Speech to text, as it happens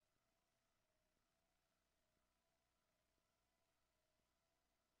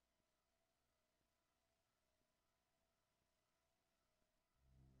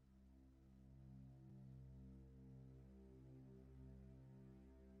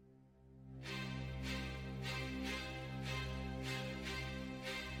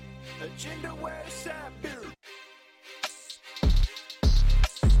agenda, where the side beer.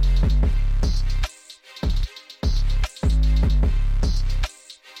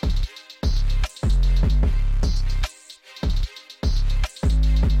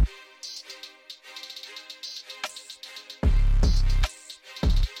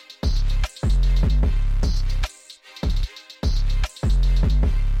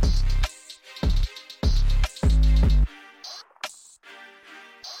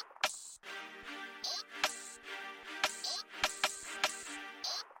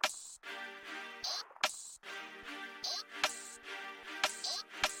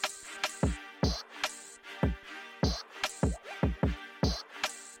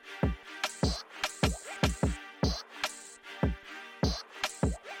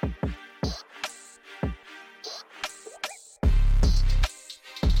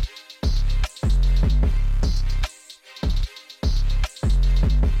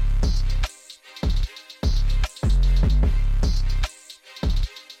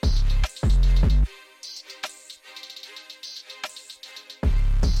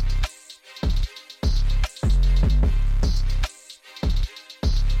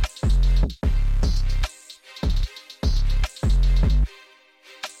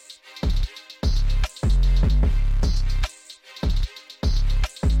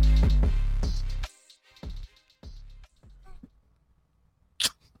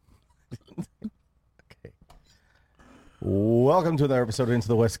 Welcome to another episode of Into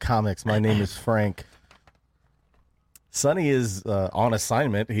the West Comics. My name is Frank. Sonny is on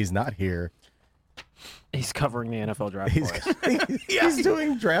assignment. He's not here. He's covering the NFL draft for us. He's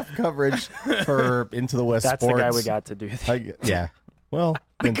doing draft coverage for Into the West That's Sports. the guy we got to do that. Yeah. Well,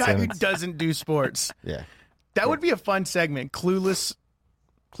 The Vince guy who Simmons. doesn't do sports. Yeah. That would be a fun segment. Clueless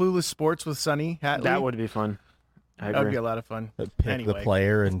sports with Sonny Hatley. That would be fun. I That would agree. be a lot of fun. Pick Anyway. the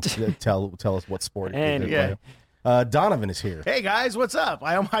player and tell us what sport they Anyway. play. Donovan is here. Hey guys, what's up?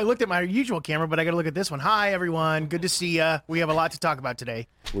 I looked at my usual camera, but I got to look at this one. Hi everyone, good to see ya. We have a lot to talk about today.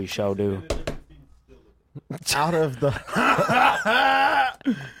 We shall do. Out of the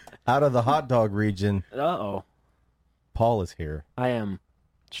hot dog region, Uh-oh. Paul is here. I am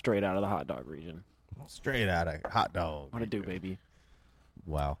straight out of the hot dog region. Straight out of hot dog. What to do, baby?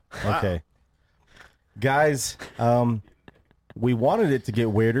 Wow. Okay. Guys, we wanted it to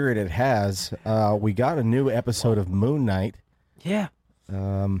get weirder, and it has. We got a new episode of Moon Knight. Yeah.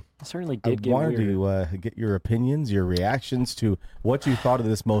 It certainly did I get wanted weird. to get your opinions, your reactions to what you thought of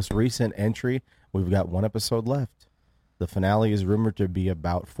this most recent entry. We've got one episode left. The finale is rumored to be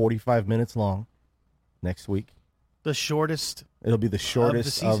about 45 minutes long next week. The shortest. It'll be the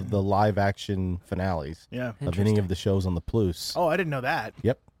shortest season. of the live-action finales Yeah. of any of the shows on the Plus. Oh, I didn't know that.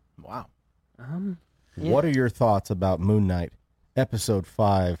 Yep. Wow. Yeah. What are your thoughts about Moon Knight, Episode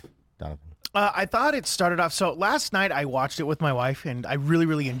 5, Donovan? I thought it started off. So last night I watched it with my wife, and I really,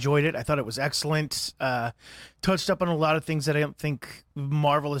 really enjoyed it. I thought it was excellent. Touched up on a lot of things that I don't think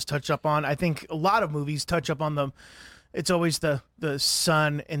Marvel has touched up on. I think a lot of movies touch up on them. It's always the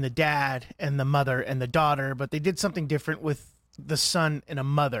son and the dad and the mother and the daughter, but they did something different with the son and a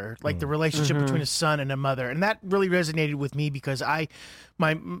mother, like the relationship between a son and a mother, and that really resonated with me because I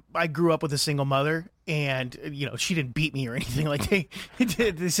grew up with a single mother, and she didn't beat me or anything like they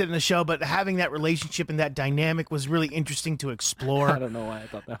said in the show, but having that relationship and that dynamic was really interesting to I explore. don't know why I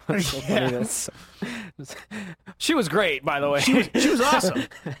thought that was so Yeah. funny. That's she was great, by the way. She was awesome.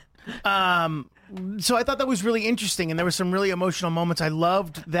 So I thought that was really interesting, and there were some really emotional moments. I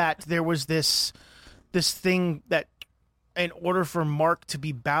loved that there was this thing that, in order for Mark to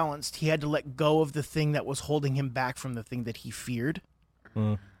be balanced, he had to let go of the thing that was holding him back from the thing that he feared,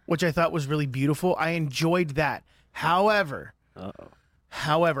 which I thought was really beautiful. I enjoyed that. However,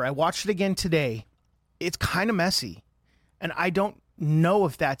 I watched it again today. It's kind of messy, and I don't know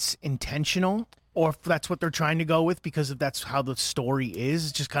if that's intentional or if that's what they're trying to go with because that's how the story is.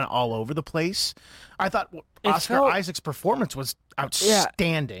 It's just kind of all over the place. I thought Oscar felt- Isaac's performance was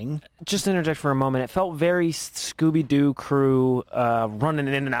outstanding. Just to interject for a moment, it felt very Scooby-Doo crew running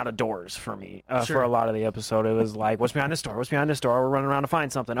in and out of doors for me for Sure. a lot of the episode. It was like, what's behind this door? What's behind this door? We're running around to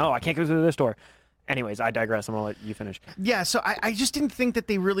find something. Oh, I can't go through this door. Anyways, I digress. I'm going to let you finish. Yeah, so I just didn't think that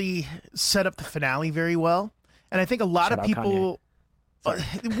they really set up the finale very well. And I think a lot Shout of out people...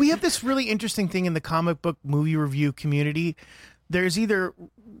 we have this really interesting thing in the comic book movie review community. There's either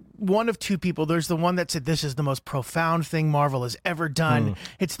one of two people. There's the one that said this is the most profound thing Marvel has ever done.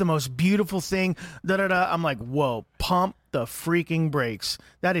 It's the most beautiful thing. I'm like, whoa, pump the freaking brakes.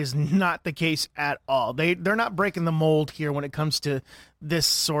 That is not the case at all. They're not breaking the mold here when it comes to this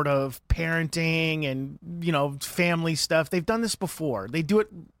sort of parenting and family stuff. They've done this before. They do it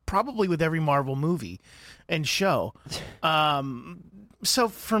probably with every Marvel movie and show. So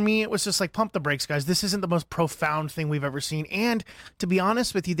for me, it was just like, pump the brakes, guys. This isn't the most profound thing we've ever seen. And to be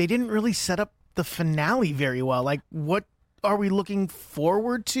honest with you, they didn't really set up the finale very well. Like, what are we looking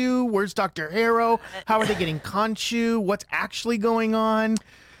forward to? Where's Dr. Harrow? How are they getting Khonshu? What's actually going on?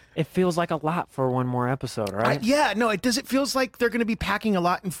 It feels like a lot for one more episode, right? Yeah, no, it does. It feels like they're going to be packing a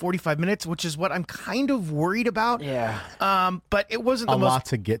lot in 45 minutes, which is what I'm kind of worried about. Yeah. But it wasn't A the lot most.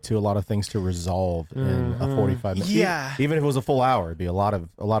 to get to, a lot of things to resolve in a 45 minutes. Yeah. Even if it was a full hour, it'd be a lot of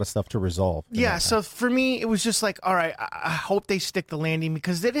stuff to resolve. in Yeah, that so for me, it was just like, all right, I hope they stick the landing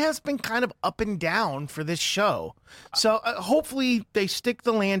because it has been kind of up and down for this show. So hopefully they stick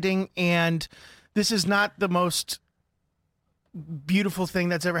the landing, and this is not the most beautiful thing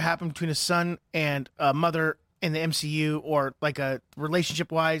that's ever happened between a son and a mother in the MCU, or like a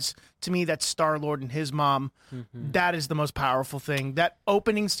relationship wise. To me, that's Star-Lord and his mom. That is the most powerful thing. That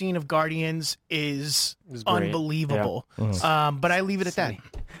opening scene of Guardians is was great. unbelievable. But I leave it at that.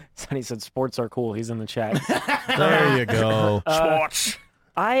 Sonny said sports are cool. He's in the chat. There you go. Sports.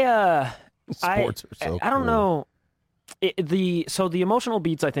 Sports are so I don't cool. know. The emotional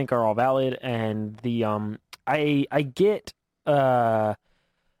beats I think are all valid, and the I get the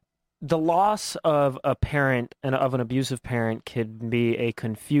loss of a parent and of an abusive parent could be a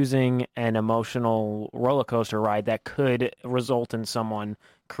confusing and emotional roller coaster ride that could result in someone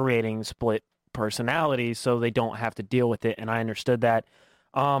creating split personalities so they don't have to deal with it, and I understood that.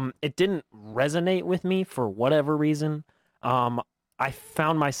 It didn't resonate with me for whatever reason. I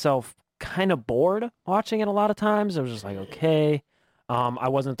found myself kind of bored watching it a lot of times. I was just like, okay. I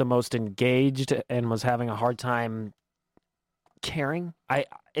wasn't the most engaged and was having a hard time caring.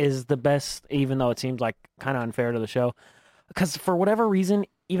 Is the best, even though it seems like kind of unfair to the show. Because for whatever reason,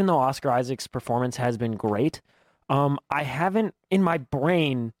 even though Oscar Isaac's performance has been great, I haven't, in my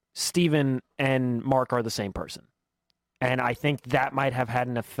brain, Steven and Mark are the same person. And I think that might have had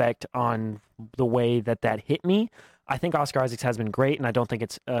an effect on the way that hit me. I think Oscar Isaacs has been great, and I don't think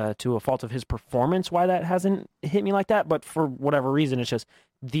it's to a fault of his performance why that hasn't hit me like that. But for whatever reason, it's just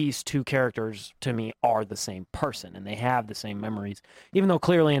these two characters, to me, are the same person, and they have the same memories. Even though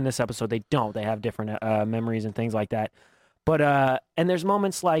clearly in this episode they don't. They have different memories and things like that. But and there's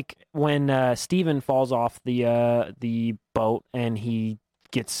moments like when Steven falls off the boat and he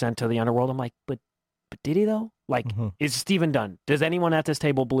gets sent to the underworld. I'm like, but did he though? Like, is Steven done? Does anyone at this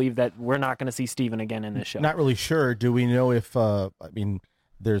table believe that we're not going to see Steven again in this show? Not really sure. Do we know if they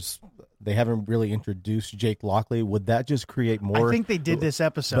haven't really introduced Jake Lockley? Would that just create more? I think they did this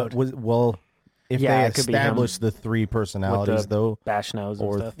episode. If Yeah, they it could be him. establish the three personalities, though, Bash nose and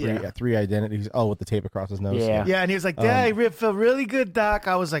or stuff. three identities. Oh, with the tape across his nose. Yeah. Yeah, and he was like, "Yeah, I feel really good, Doc."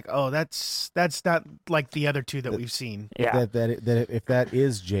 I was like, "Oh, that's not like the other two that we've seen." Yeah. That if that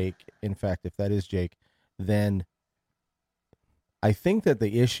is Jake, in fact, if that is Jake, then I think that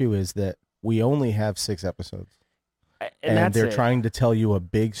the issue is that we only have 6 episodes, and that's they're it. trying to tell you a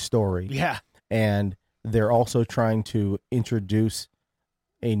big story. Yeah, And they're also trying to introduce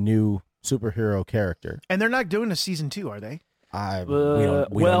a new superhero character. and they're not doing a season 2, are they? We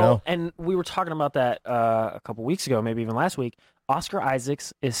don't know. And we were talking about that a couple weeks ago, maybe even last week. Oscar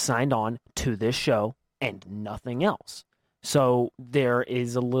Isaacs is signed on to this show and nothing else. So there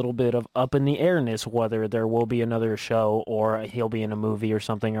is a little bit of up in the airness whether there will be another show or he'll be in a movie or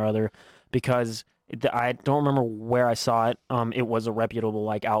something or other, because I don't remember where I saw it. It was a reputable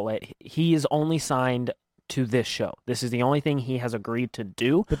outlet. He is only signed to this show. This is the only thing he has agreed to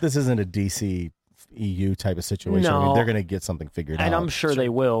do. But this isn't a DC EU type of situation. I mean, No. they're going to get something figured out. And I'm sure they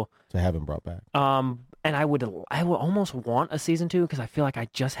will. to have him brought back. And I would almost want a season 2 because I feel like I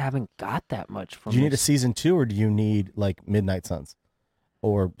just haven't got that much from Do you need a this. season 2, or do you need like Midnight Suns,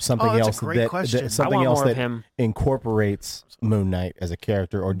 or something Oh, that's a else great question. I something want else more of that him. incorporates Moon Knight as a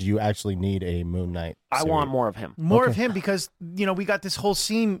character, or do you actually need a Moon Knight? I series? want more of him. More of Okay. him because, we got this whole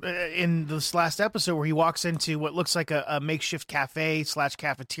scene in this last episode where he walks into what looks like a makeshift cafe /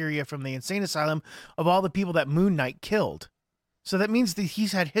 cafeteria from the insane asylum of all the people that Moon Knight killed. So that means that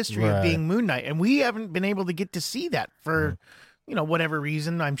he's had history of Right. being Moon Knight, and we haven't been able to get to see that for, whatever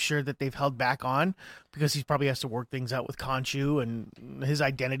reason. I'm sure that they've held back on because he probably has to work things out with Khonshu and his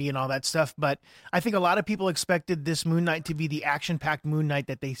identity and all that stuff. But I think a lot of people expected this Moon Knight to be the action-packed Moon Knight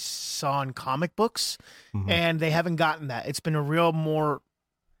that they saw in comic books, and they haven't gotten that. It's been a real more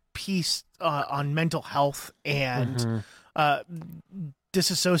piece on mental health and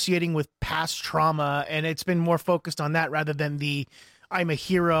disassociating with past trauma, and it's been more focused on that rather than the I'm a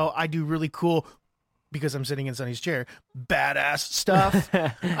hero, I do really cool because I'm sitting in Sonny's chair badass stuff.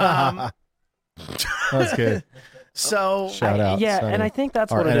 That's good. So Shout out, yeah, Sonny, and I think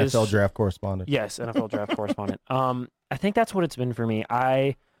that's our what it is. NFL draft correspondent. Yes, NFL draft correspondent. I think that's what it's been for me.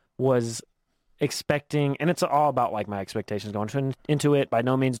 I was expecting, and it's all about like my expectations going into it. By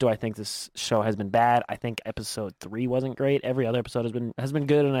no means do I think this show has been bad. I think episode 3 wasn't great. Every other episode has been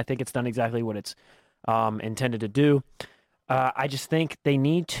good, and I think it's done exactly what it's intended to do. I just think they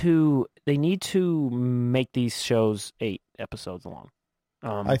need to make these shows 8 episodes long.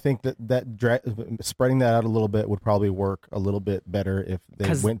 I think that spreading that out a little bit would probably work a little bit better if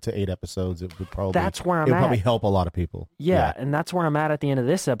they went to 8 episodes. It would probably that's where I'm it would at. probably help a lot of people. Yeah, and that's where I'm at the end of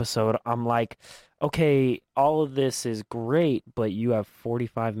this episode. I'm like, okay, all of this is great, but you have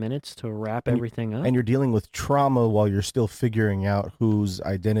 45 minutes to wrap everything up. And you're dealing with trauma while you're still figuring out whose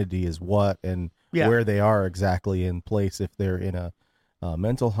identity is what and where they are exactly in place if they're in a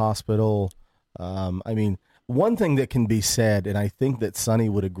mental hospital. I mean, one thing that can be said, and I think that Sonny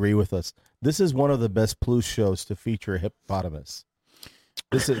would agree with us, this is one of the best Plus shows to feature a hippopotamus.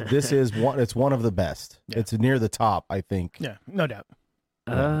 This is one. It's one of the best. Yeah. It's near the top, I think. Yeah, no doubt.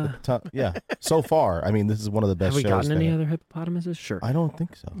 Yeah. So far, I mean, this is one of the best. Have we shows gotten any other hippopotamuses? Sure. I don't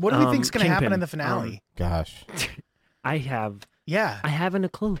think so. What do we think's going to happen Kingpin. in the finale? Gosh, I have. Yeah, I haven't a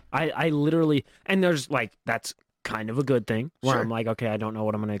clue. I literally, and there's like that's kind of a good thing where Sure. I'm like, okay, I don't know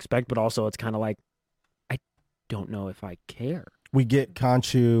what I'm going to expect, but also it's kind of like I don't know if I care. we get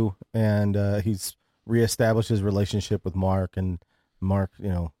Khonshu, and he's reestablished his relationship with Mark, and Mark,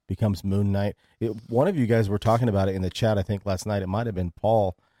 becomes Moon Knight. One of you guys were talking about it in the chat, I think last night. It might have been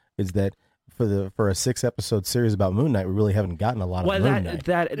Paul. Is that for a 6-episode series about Moon Knight, we really haven't gotten a lot of Moon Knight.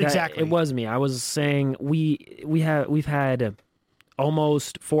 That Exactly. it was me. I was saying we've had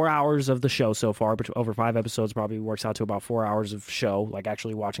almost 4 hours of the show so far, but over 5 episodes probably works out to about 4 hours of show, like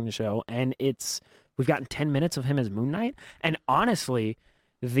actually watching the show, and we've gotten 10 minutes of him as Moon Knight, and honestly,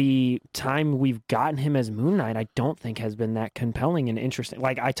 the time we've gotten him as Moon Knight, I don't think has been that compelling and interesting.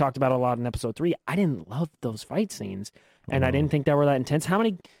 Like I talked about a lot in episode 3, I didn't love those fight scenes, and I didn't think they were that intense. How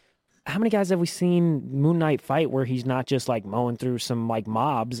many guys have we seen Moon Knight fight where he's not just like mowing through some like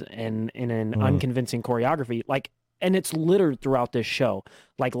mobs and in an unconvincing choreography? Like, and it's littered throughout this show.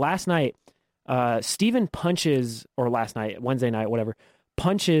 Like last night, Steven punches, or last night, Wednesday night, whatever,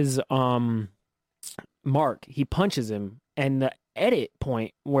 punches Mark. He punches him, and the edit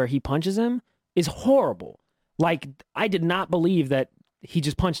point where he punches him is horrible. Like, I did not believe that he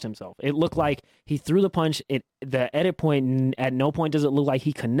just punched himself. It looked like he threw the punch. The edit point, at no point does it look like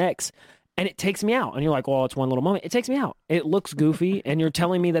he connects, and it takes me out. And you're like, well, it's one little moment. It takes me out. It looks goofy, and you're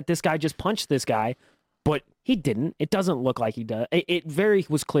telling me that this guy just punched this guy, but he didn't. It doesn't look like he does. It very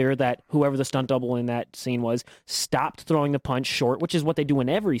was clear that whoever the stunt double in that scene was stopped throwing the punch short, which is what they do in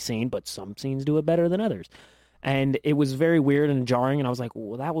every scene, but some scenes do it better than others. And it was very weird and jarring, and I was like,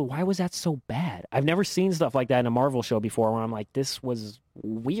 well, why was that so bad? I've never seen stuff like that in a Marvel show before where I'm like, this was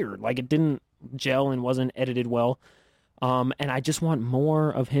weird. Like, it didn't gel and wasn't edited well. And I just want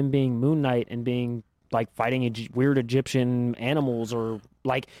more of him being Moon Knight and being, like, fighting weird Egyptian animals, or,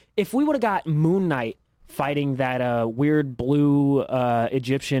 like, if we would have got Moon Knight fighting that weird blue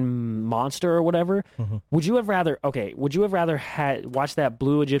Egyptian monster or whatever, would you have rather watched that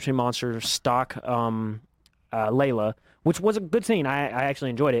blue Egyptian monster stalk Layla, which was a good scene. I actually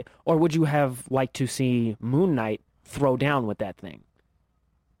enjoyed it. Or would you have liked to see Moon Knight throw down with that thing?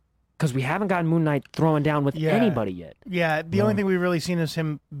 Because we haven't gotten Moon Knight throwing down with anybody yet. Yeah, the only thing we've really seen is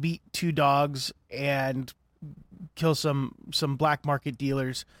him beat 2 dogs and kill some black market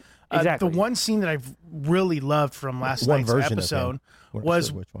dealers. Exactly. The one scene that I've really loved from last night's episode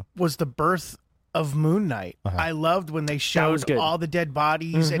was the birth of Moon Knight. I loved when they showed all the dead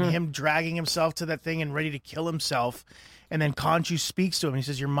bodies and him dragging himself to that thing and ready to kill himself. And then Khonshu speaks to him and he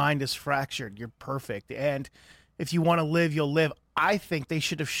says, your mind is fractured. You're perfect. And if you want to live, you'll live. I think they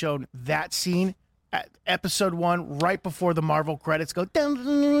should have shown that scene at episode 1 right before the Marvel credits go. Dun,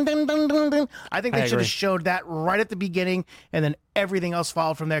 dun, dun, dun, dun, dun. I think they should have showed that right at the beginning, and then everything else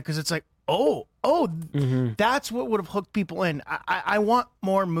followed from there, because it's like, that's what would have hooked people in. I want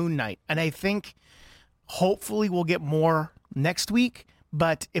more Moon Knight, and I think hopefully we'll get more next week.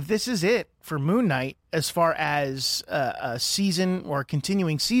 But if this is it for Moon Knight as far as a season or a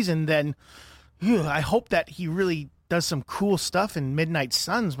continuing season, then I hope that he really does some cool stuff in Midnight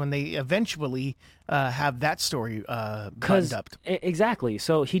Suns when they eventually have that story buttoned up. Exactly.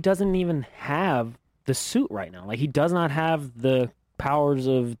 So he doesn't even have the suit right now. Like, he does not have the powers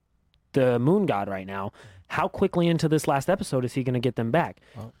of the Moon God right now. How quickly into this last episode is he going to get them back?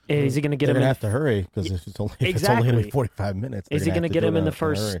 Is he going to get them? They're going to have to hurry, because if it's only going to be 45 minutes. Is he going to get him in the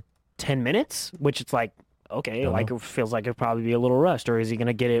first 10 minutes? Which it's like, okay, like it feels like it'll probably be a little rushed, or is he going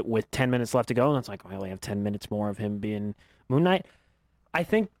to get it with 10 minutes left to go? And it's like, I only have 10 minutes more of him being Moon Knight. I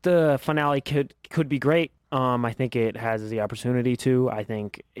think the finale could be great. I think it has the opportunity to. I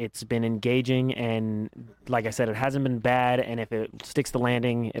think it's been engaging, and like I said, it hasn't been bad. And if it sticks the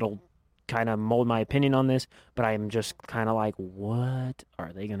landing, it'll kind of mold my opinion on this. But I'm just kind of like, what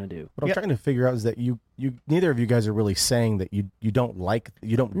are they gonna do? What I'm trying to figure out is that you neither of you guys are really saying that you don't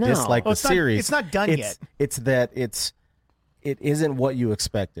dislike the series. It's not done yet. It's that it isn't what you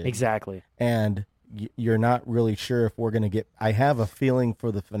expected. Exactly. And you're not really sure if we're going to get. I have a feeling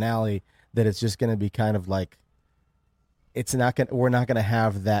for the finale that it's just going to be kind of like we're not going to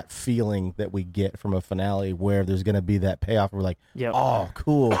have that feeling that we get from a finale where there's going to be that payoff. We're like, oh,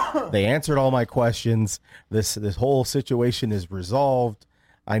 cool. They answered all my questions. This whole situation is resolved.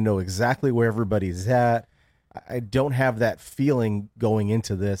 I know exactly where everybody's at. I don't have that feeling going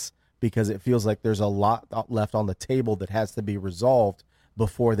into this because it feels like there's a lot left on the table that has to be resolved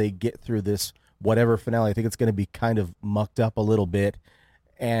before they get through this whatever finale. I think it's going to be kind of mucked up a little bit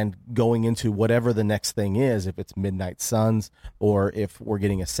and going into whatever the next thing is, if it's Midnight Suns or if we're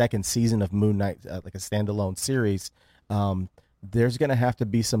getting a second season of Moon Knight, like a standalone series, there's going to have to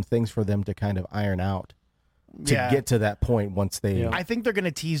be some things for them to kind of iron out to get to that point once they... I think they're going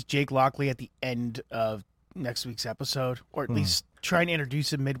to tease Jake Lockley at the end of next week's episode, or at least try and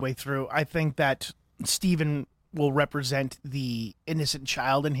introduce him midway through. I think that Steven will represent the innocent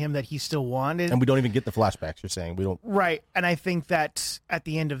child in him that he still wanted. And we don't even get the flashbacks, you're saying. We don't. Right. And I think that at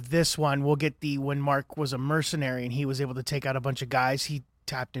the end of this one, we'll get when Mark was a mercenary and he was able to take out a bunch of guys, he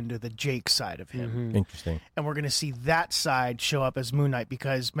tapped into the Jake side of him. Mm-hmm. Interesting. And we're going to see that side show up as Moon Knight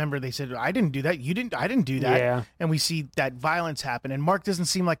because, remember, they said, I didn't do that. I didn't do that. Yeah. And we see that violence happen. And Mark doesn't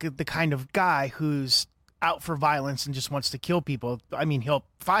seem like the kind of guy who's out for violence and just wants to kill people. I mean, he'll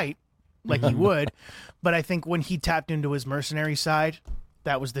fight like he would, but I think when he tapped into his mercenary side,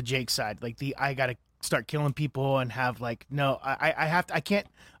 that was the Jake side. Like I got to start killing people and have I can't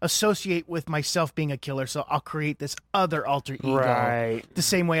associate with myself being a killer, so I'll create this other alter ego, the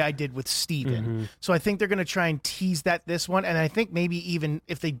same way I did with Steven. Mm-hmm. So I think they're going to try and tease this one, and I think maybe even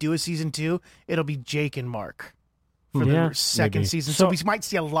if they do a season 2, it'll be Jake and Mark for the second season. So we might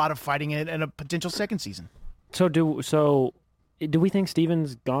see a lot of fighting in a potential second season. So do we think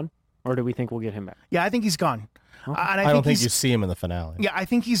Steven's gone? Or do we think we'll get him back? Yeah, I think he's gone. Okay. And I don't think you see him in the finale. Yeah, I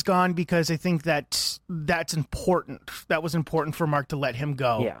think he's gone because I think that's important. That was important for Mark to let him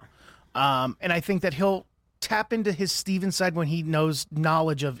go. Yeah. And I think that he'll tap into his Steven side when he knows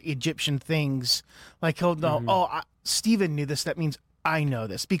knowledge of Egyptian things. Like he'll know, Steven knew this. That means I know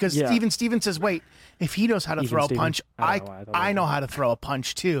this. Because Steven says, wait, if he knows how to throw a punch, I know how to throw a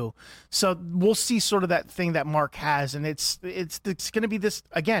punch too. So we'll see sort of that thing that Mark has. And it's going to be this,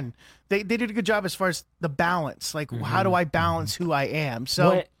 again, they did a good job as far as the balance. Like, how do I balance who I am?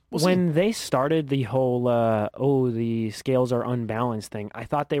 So when they started the whole, the scales are unbalanced thing, I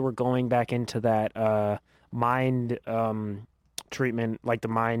thought they were going back into that mind treatment, like the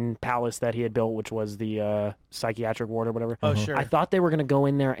mind palace that he had built, which was the psychiatric ward or whatever. Oh, sure. I thought they were going to go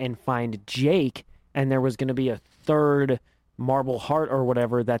in there and find Jake, and there was going to be a third marble heart or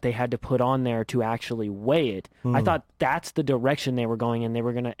whatever that they had to put on there to actually weigh it. I thought that's the direction they were going in. They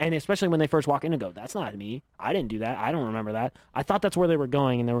were going to, and especially when they first walk in and go, that's not me. I didn't do that. I don't remember that. I thought that's where they were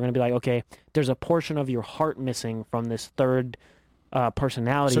going, and they were going to be like, okay, there's a portion of your heart missing from this third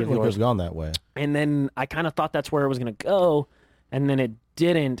personality Certainly of yours. Certainly gone that way. And then I kind of thought that's where it was going to go, and then it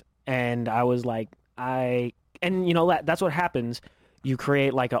didn't, and I was like, that's what happens. You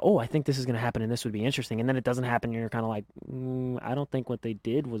create like I think this is going to happen and this would be interesting, and then it doesn't happen, and you're kind of like, I don't think what they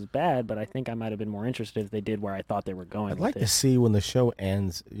did was bad, but I think I might have been more interested if they did where I thought they were going. I'd like to see when the show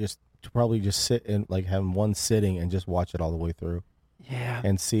ends, just to probably just sit and like have one sitting and just watch it all the way through. Yeah.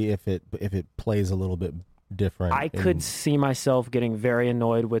 And see if it plays a little bit different. I could see myself getting very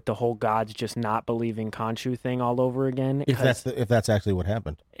annoyed with the whole gods just not believing Khonshu thing all over again. If that's actually what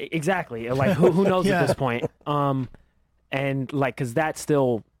happened. Exactly. Like who knows at this point? And like, because that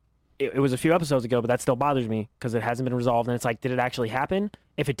still, it was a few episodes ago, but that still bothers me because it hasn't been resolved. And it's like, did it actually happen?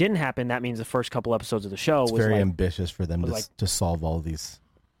 If it didn't happen, that means the first couple episodes of the show was very like, ambitious for them to solve all these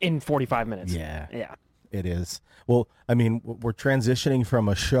in 45 minutes. Yeah, yeah, it is. Well, I mean, we're transitioning from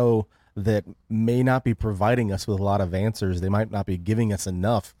a show that may not be providing us with a lot of answers. They might not be giving us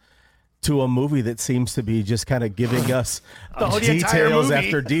enough, to a movie that seems to be just kind of giving us details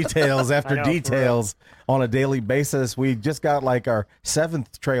after details after details on a daily basis. We just got like our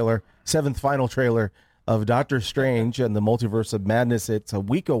seventh final trailer of Doctor Strange and the Multiverse of Madness. It's a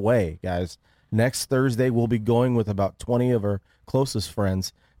week away, guys. Next Thursday, we'll be going with about 20 of our closest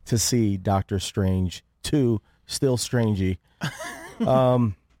friends to see Doctor Strange 2 still strangey.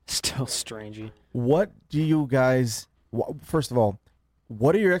 Still strangey. What do you guys? First of all,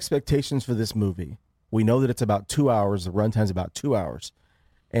 what are your expectations for this movie? We know that it's about 2 hours. The runtime's about 2 hours,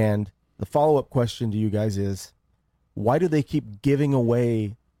 and the follow-up question to you guys is, why do they keep giving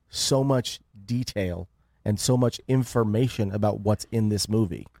away so much detail and so much information about what's in this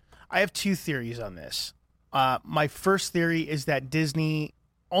movie? I have 2 theories on this. My first theory is that Disney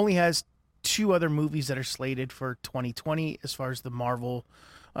only has 2 other movies that are slated for 2020 as far as the Marvel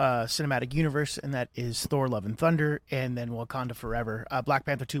cinematic universe, and that is Thor: Love and Thunder, and then Wakanda Forever. Black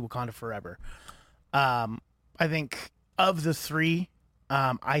Panther 2, Wakanda Forever. I think of the 3,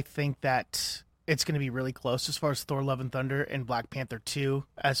 I think that it's going to be really close as far as Thor: Love and Thunder and Black Panther 2,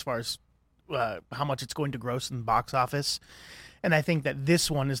 as far as how much it's going to gross in the box office. And I think that this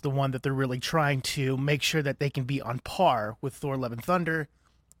one is the one that they're really trying to make sure that they can be on par with Thor: Love and Thunder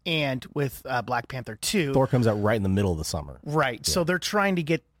and with Black Panther 2. Thor comes out right in the middle of the summer. Right. Yeah. So they're trying to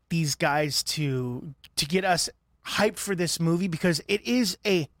get these guys to get us hyped for this movie, because it is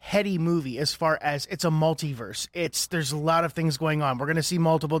a heady movie as far as it's a multiverse. There's a lot of things going on. We're going to see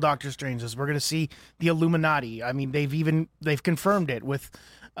multiple Doctor Stranges. We're going to see the Illuminati. I mean, they've confirmed it with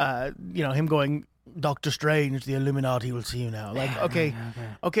him going, Doctor Strange, the Illuminati will see you now. Like,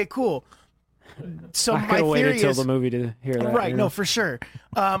 okay, cool. So I my could have waited theory till is, the movie to hear that. right? you No, know? for sure.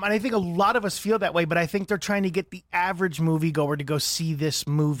 And I think a lot of us feel that way. But I think they're trying to get the average moviegoer to go see this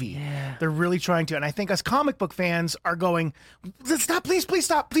movie. Yeah. They're really trying to. And I think us comic book fans are going, stop, please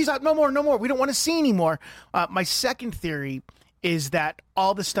stop, no more. We don't want to see anymore. My second theory is that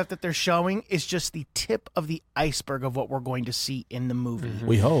all the stuff that they're showing is just the tip of the iceberg of what we're going to see in the movie. Mm-hmm.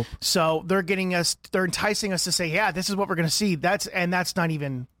 We hope. So they're enticing us to say, yeah, this is what we're going to see. That's not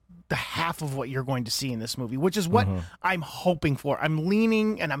even the half of what you're going to see in this movie, which is what I'm hoping for. I'm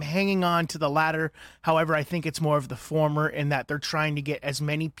leaning and I'm hanging on to the latter. However, I think it's more of the former, in that they're trying to get as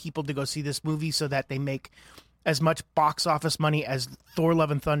many people to go see this movie so that they make as much box office money as Thor: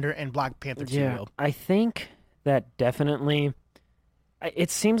 Love and Thunder and Black Panther 2 will. I think that definitely, it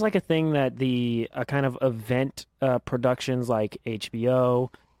seems like a thing that the kind of event productions like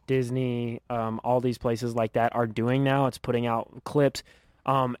HBO, Disney, all these places like that are doing now. It's putting out clips.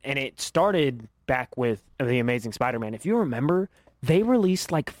 And it started back with The Amazing Spider-Man. If you remember, they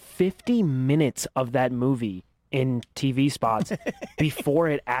released like 50 minutes of that movie in TV spots before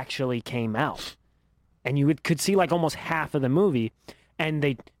it actually came out. And you could see like almost half of the movie. And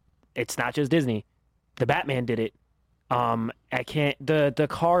it's not just Disney. The Batman did it. The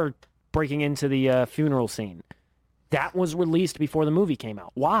car breaking into the funeral scene, that was released before the movie came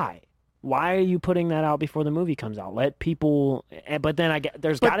out. Why? Why are you putting that out before the movie comes out? Let people. But then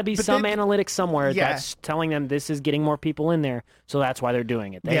there's got to be some analytics somewhere that's telling them this is getting more people in there, so that's why they're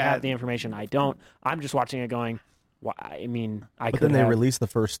doing it. They have the information. I don't. I'm just watching it going, why? I mean, But then they released the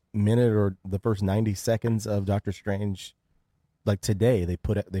first minute or the first 90 seconds of Doctor Strange, like today. They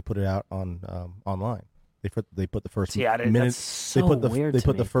put it out on online. They put the first minute. That's so weird. They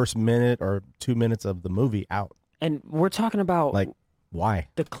put the first minute or 2 minutes of the movie out. And we're talking about like. Why?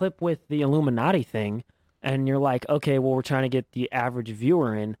 The clip with the Illuminati thing, and you're like, okay, well, we're trying to get the average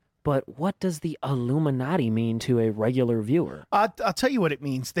viewer in, but what does the Illuminati mean to a regular viewer? I'll tell you what it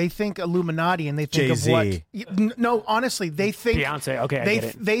means. They think Illuminati, and they think Jay-Z. of what... No, honestly, they think... Beyonce, okay, I get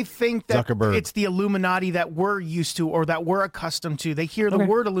it. They think that Zuckerberg. It's the Illuminati that we're used to or that we're accustomed to. They hear the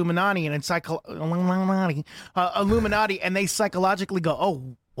word Illuminati, and it's Illuminati, and they psychologically go,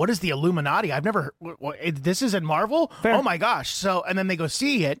 oh, what is the Illuminati? I've never heard. This is in Marvel? Fair. Oh my gosh. So, and then they go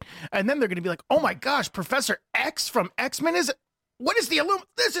see it, and then they're going to be like, oh my gosh, Professor X from X-Men is... What is the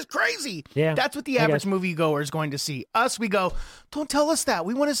This is crazy. Yeah, that's what the average moviegoer is going to see. Us, we go, don't tell us that.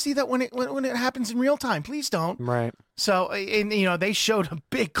 We want to see that when it happens in real time. Please don't. Right. So, and they showed a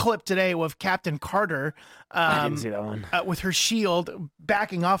big clip today with Captain Carter. I didn't see that one. With her shield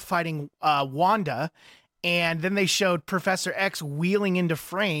backing off, fighting Wanda. And then they showed Professor X wheeling into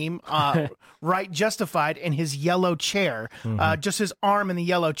frame, right justified in his yellow chair, just his arm in the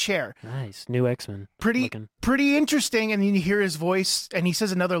yellow chair. Nice. New X-Men. Pretty interesting. And then you hear his voice, and he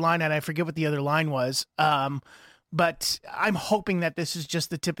says another line, and I forget what the other line was. But I'm hoping that this is just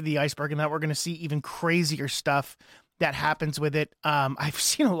the tip of the iceberg and that we're going to see even crazier stuff that happens with it. I've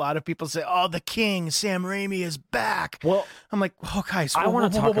seen a lot of people say, oh, the King, Sam Raimi is back. Well, I'm like, oh, guys. I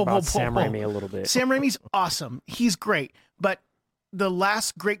want to talk about Sam Raimi a little bit. Sam Raimi's awesome. He's great. But the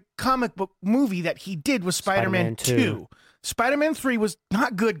last great comic book movie that he did was Spider-Man 2. Spider-Man 3 was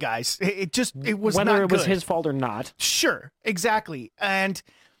not good, guys. It was Whether not it was good. his fault or not. Sure, exactly. And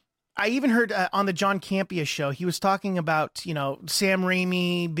I even heard on the John Campea show, he was talking about, Sam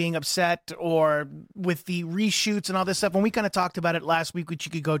Raimi being upset or with the reshoots and all this stuff. And we kind of talked about it last week, which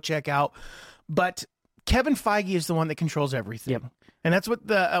you could go check out. But Kevin Feige is the one that controls everything. Yep. And that's what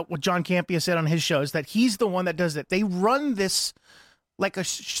what John Campea said on his show, is that he's the one that does it. They run this like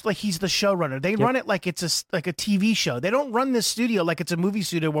he's the showrunner. They run it like it's like a TV show. They don't run this studio like it's a movie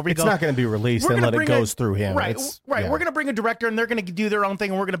studio where it's not going to be released and let it goes through him. Right. Yeah. We're going to bring a director and they're going to do their own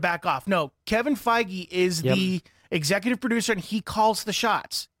thing and we're going to back off. No, Kevin Feige is the executive producer and he calls the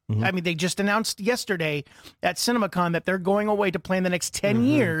shots. Mm-hmm. I mean, they just announced yesterday at CinemaCon that they're going away to plan the next 10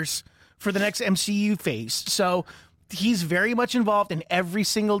 years for the next MCU phase. So he's very much involved in every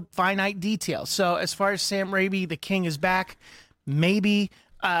single finite detail. So as far as Sam Raimi, the King is back, maybe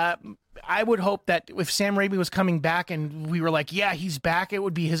I would hope that if Sam Raimi was coming back and we were like, yeah, he's back, it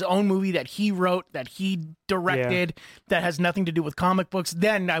would be his own movie that he wrote, that he directed, that has nothing to do with comic books.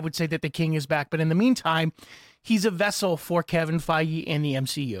 Then I would say that the King is back. But in the meantime, he's a vessel for Kevin Feige and the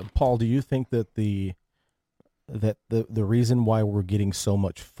MCU. Paul, do you think that the reason why we're getting so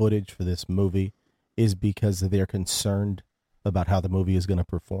much footage for this movie is because they're concerned about how the movie is going to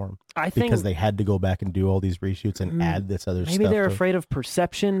perform? I think because they had to go back and do all these reshoots and add this other stuff. Maybe they're afraid of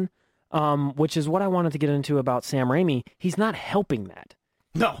perception, which is what I wanted to get into about Sam Raimi. He's not helping that.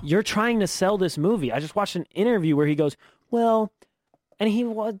 No. You're trying to sell this movie. I just watched an interview where he goes, well, and he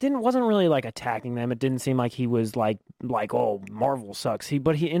wasn't really like attacking them. It didn't seem like he was like oh, Marvel sucks.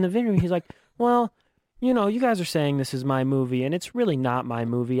 But in the video he's like, well, you guys are saying this is my movie, and it's really not my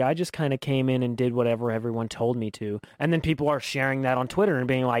movie. I just kind of came in and did whatever everyone told me to. And then people are sharing that on Twitter and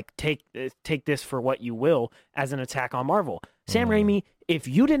being like, take this for what you will, as an attack on Marvel. Sam Raimi, if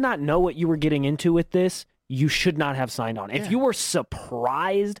you did not know what you were getting into with this, you should not have signed on. If you were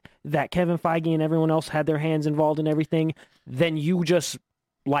surprised that Kevin Feige and everyone else had their hands involved in everything, then you just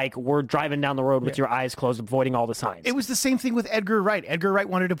we're driving down the road with your eyes closed, avoiding all the signs. It was the same thing with Edgar Wright. Edgar Wright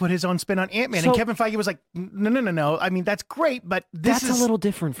wanted to put his own spin on Ant-Man, and Kevin Feige was like, no. I mean, that's great, but that's a little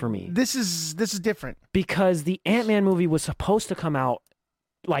different for me. This is different. Because the Ant-Man movie was supposed to come out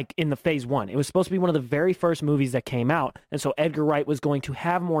in the phase 1. It was supposed to be one of the very first movies that came out. And so Edgar Wright was going to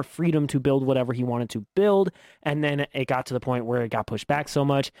have more freedom to build whatever he wanted to build. And then it got to the point where it got pushed back so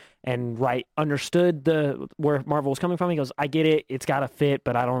much. And Wright understood where Marvel was coming from. He goes, I get it. It's got to fit,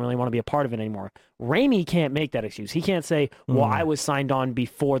 but I don't really want to be a part of it anymore. Raimi can't make that excuse. He can't say, well, I was signed on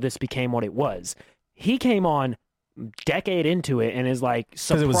before this became what it was. He came on decade into it and is surprised.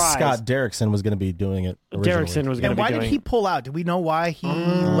 Because it was Scott Derrickson was going to be doing it originally. Derrickson was going to be doing it. And why did he pull out? Do we know why he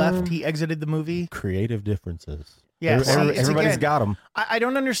left? He exited the movie? Creative differences. Yeah, everybody's got them. I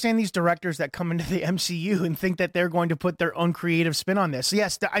don't understand these directors that come into the MCU and think that they're going to put their own creative spin on this.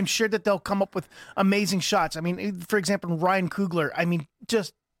 Yes, I'm sure that they'll come up with amazing shots. I mean, for example, Ryan Coogler,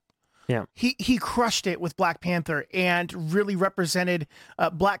 he crushed it with Black Panther and really represented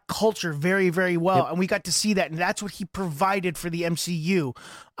Black culture very, very well. And we got to see that. And that's what he provided for the MCU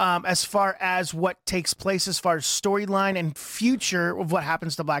as far as what takes place, as far as storyline and future of what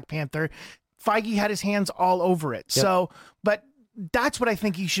happens to Black Panther. Feige had his hands all over it. Yep. So, but that's what I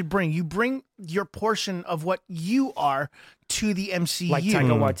think you should bring. You bring your portion of what you are to the MCU. Like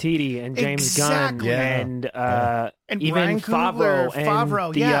Taika Waititi and James Gunn and even Ryan Coogler,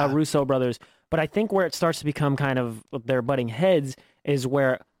 Favreau and the Russo brothers. But I think where it starts to become kind of their butting heads is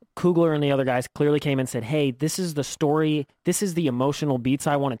where Coogler and the other guys clearly came and said, hey, this is the story. This is the emotional beats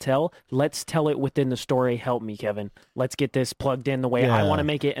I want to tell. Let's tell it within the story. Help me, Kevin. Let's get this plugged in the way I want to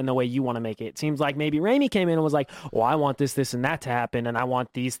make it and the way you want to make it. It seems like maybe Raimi came in and was like, well, I want this, and that to happen, and I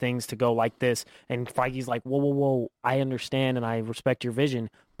want these things to go like this. And Feige's like, whoa, I understand and I respect your vision,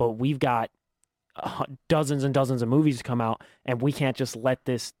 but we've got dozens and dozens of movies to come out, and we can't just let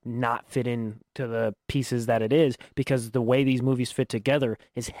this not fit into the pieces that it is, because the way these movies fit together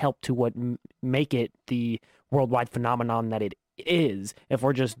is help to what make it the worldwide phenomenon that it is, if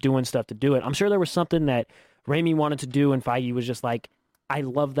we're just doing stuff to do it. I'm sure there was something that Raimi wanted to do and Feige was just like, I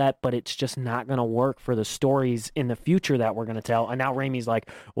love that, but it's just not going to work for the stories in the future that we're going to tell. And now Raimi's like,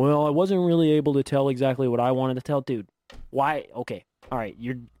 well, I wasn't really able to tell exactly what I wanted to tell. Dude, why? Okay, all right,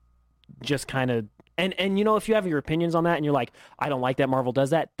 you're just kind of, and if you have your opinions on that and you're like, I don't like that Marvel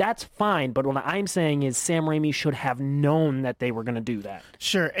does that, that's fine. But what I'm saying is Sam Raimi should have known that they were going to do that.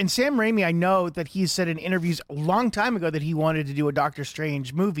 Sure. And Sam Raimi, I know that he said in interviews a long time ago that he wanted to do a Doctor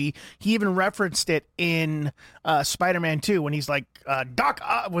Strange movie. He even referenced it in Spider-Man 2 when he's like,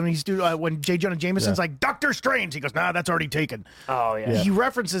 when J. Jonah Jameson's like, Doctor Strange. He goes, nah, that's already taken. Oh, yeah. He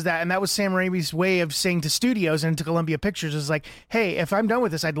references that, and that was Sam Raimi's way of saying to studios and to Columbia Pictures is like, hey, if I'm done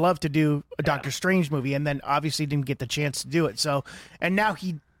with this, I'd love to do a Doctor Strange movie, and then obviously didn't get the chance to do it. So, and now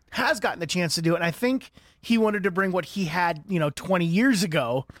he has gotten the chance to do it. And I think he wanted to bring what he had, 20 years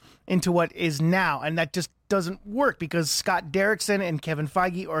ago into what is now. And that just doesn't work because Scott Derrickson and Kevin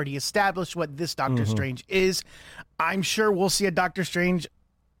Feige already established what this Doctor Strange is. I'm sure we'll see a Doctor Strange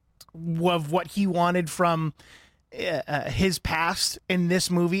of what he wanted from his past in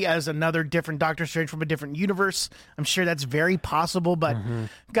this movie as another different Doctor Strange from a different universe. I'm sure that's very possible. But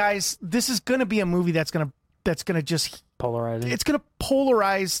guys, this is going to be a movie that's going to just Polarizing. It's going to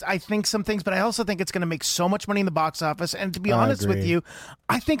polarize, I think, some things, but I also think it's going to make so much money in the box office. And to be honest with you,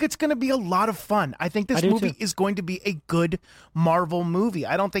 I think it's going to be a lot of fun. I think this movie is going to be a good Marvel movie.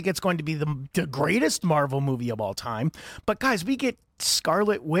 I don't think it's going to be the greatest Marvel movie of all time. But guys, we get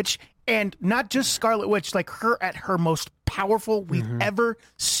Scarlet Witch, and not just Scarlet Witch, like her at her most powerful we've ever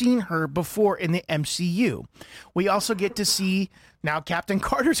seen her before in the MCU. We also get to see, now Captain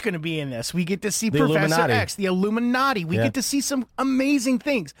Carter's going to be in this. We get to see Professor Illuminati. X, the Illuminati. We get to see some amazing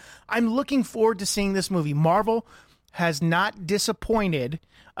things. I'm looking forward to seeing this movie. Marvel has not disappointed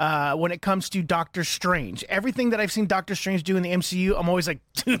when it comes to Doctor Strange. Everything that I've seen Doctor Strange do in the MCU, I'm always like,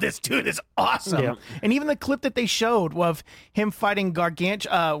 dude, this is awesome. Yeah. And even the clip that they showed of him fighting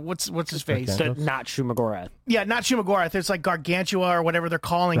Gargantua, what's his face? Not Shumagorath. Yeah, not Shumagorath. It's like Gargantua or whatever they're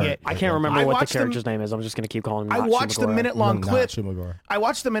calling it. I can't remember what the character's name is. I'm just going to keep calling him. I watched the minute-long clip. I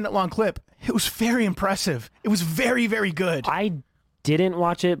watched the minute-long clip. It was very impressive. It was very, very good. I didn't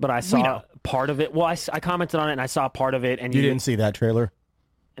watch it, but I saw part of it. Well, I commented on it and I saw part of it. And you didn't see that trailer?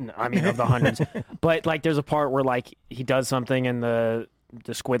 I mean, of the hundreds. But like, there's a part where like he does something and the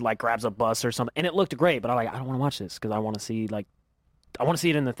squid like grabs a bus or something, and it looked great. But I don't want to watch this because I want to see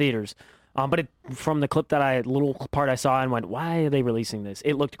it in the theaters. But from the clip little part I saw and went, why are they releasing this?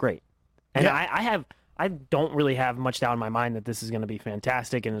 It looked great, and I don't really have much doubt in my mind that this is going to be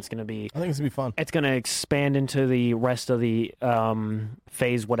fantastic, and it's going to be. I think it's going to be fun. It's going to expand into the rest of the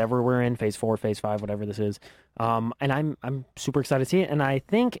phase, whatever we're in, phase 4, phase 5, whatever this is. And I'm super excited to see it. And I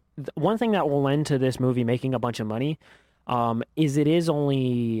think one thing that will lend to this movie making a bunch of money is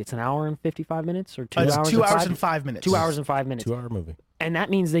it's an hour and 55 minutes or 2 hours. 2 hours and 5 minutes. 2 hours and 5 minutes. 2 hour movie. And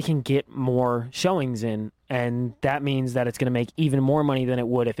that means they can get more showings in, and that means that it's going to make even more money than it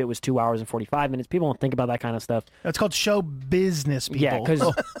would if it was 2 hours and 45 minutes. People don't think about that kind of stuff. That's called show business, people. Yeah, because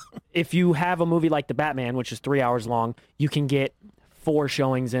if you have a movie like The Batman, which is 3 hours long, you can get 4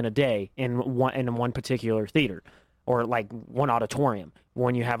 showings in a day in one particular theater or like one auditorium.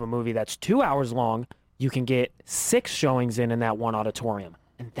 When you have a movie that's 2 hours long, you can get 6 showings in that one auditorium.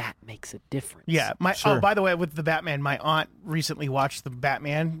 And that makes a difference. Yeah. By the way, with The Batman, my aunt recently watched The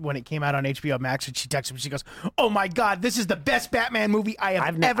Batman when it came out on HBO Max, and she texted me. She goes, "Oh my God, this is the best Batman movie I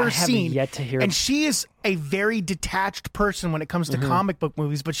have ever seen." Yet to hear. And she is a very detached person when it comes to comic book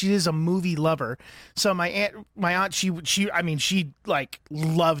movies, but she is a movie lover. So my aunt, she like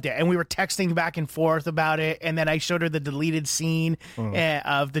loved it, and we were texting back and forth about it. And then I showed her the deleted scene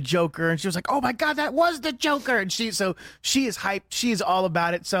of the Joker, and she was like, "Oh my God, that was the Joker!" And she is hyped. She is all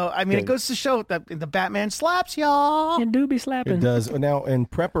about it. So I mean, it goes to show that the Batman slaps, y'all. It do be slapping. It does. Now, in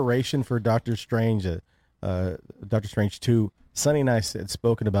preparation for Doctor Strange, Doctor Strange 2, Sonny and I had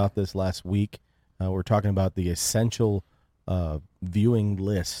spoken about this last week. We're talking about the essential viewing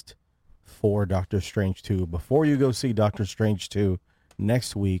list for Doctor Strange 2. Before you go see Doctor Strange 2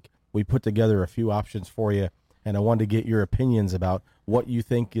 next week, we put together a few options for you, and I wanted to get your opinions about what you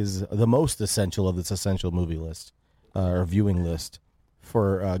think is the most essential of this essential movie list or viewing list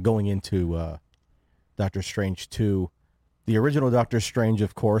for going into Doctor Strange 2. The original Doctor Strange,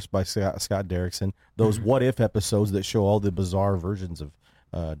 of course, by Scott Derrickson. Those what-if episodes that show all the bizarre versions of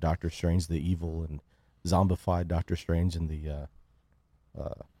Doctor Strange, the evil and zombified Doctor Strange, and the I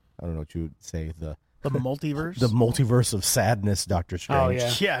don't know what you would say, the multiverse, the multiverse of sadness, Doctor Strange.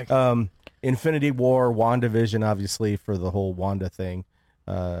 Oh yeah. Infinity War, WandaVision, obviously for the whole Wanda thing,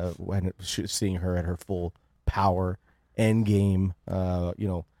 when seeing her at her full power. Endgame,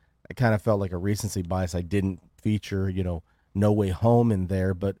 I kind of felt like a recency bias. I didn't feature, No Way Home in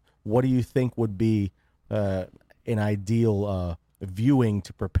there, but what do you think would be an ideal viewing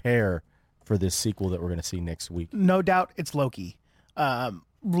to prepare for this sequel that we're going to see next week? No doubt it's Loki.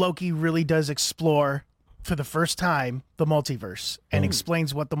 Loki really does explore for the first time the multiverse and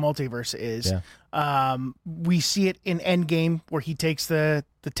explains what the multiverse is. Yeah. We see it in Endgame where he takes the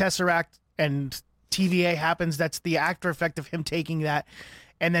Tesseract and TVA happens. That's the after effect of him taking that.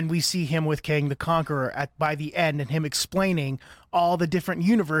 And then we see him with Kang the Conqueror by the end, and him explaining all the different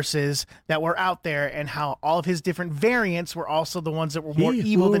universes that were out there and how all of his different variants were also the ones that were more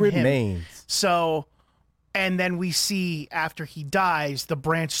evil than him. So And then we see after he dies, the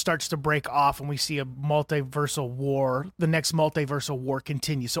branch starts to break off and we see a multiversal war. The next multiversal war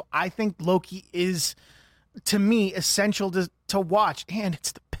continues. So I think Loki is, to me, essential to watch. And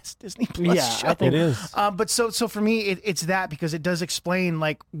it's the best Disney Plus show. I think it is. But so for me, it's that, because it does explain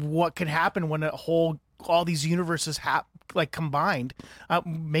like what could happen when all these universes combined.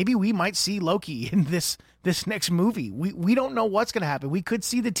 Maybe we might see Loki in this next movie. We don't know what's going to happen. We could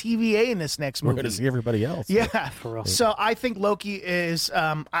see the TVA in this next movie. We're going to see everybody else. Yeah, for real. So I think Loki is.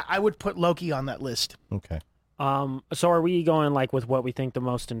 I would put Loki on that list. Okay. So are we going like with what we think the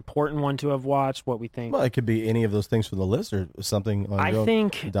most important one to have watched? What we think? Well, it could be any of those things for the list or something. I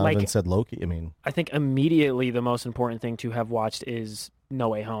think Donovan said Loki. I mean, I think immediately the most important thing to have watched is No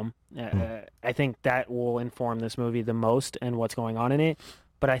Way Home. I think that will inform this movie the most and what's going on in it.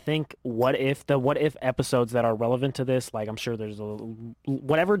 But I think what if episodes that are relevant to this, like I'm sure there's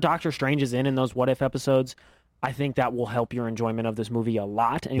whatever Doctor Strange is in those what if episodes, I think that will help your enjoyment of this movie a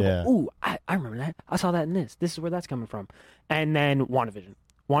lot. And you go, ooh, I remember that. I saw that in this. This is where that's coming from. And then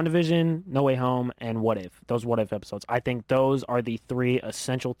WandaVision, No Way Home, and What If. Those What If episodes. I think those are the three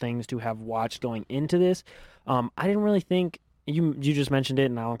essential things to have watched going into this. I didn't really think, you just mentioned it,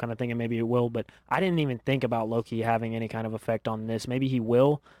 and now I'm kind of thinking maybe it will, but I didn't even think about Loki having any kind of effect on this. Maybe he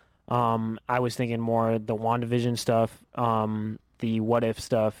will. I was thinking more the WandaVision stuff, the What If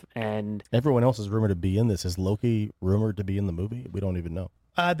stuff, and everyone else is rumored to be in this. Is Loki rumored to be in the movie? We don't even know.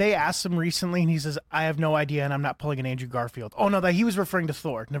 They asked him recently, and he says, "I have no idea, and I'm not pulling an Andrew Garfield." Oh no, that he was referring to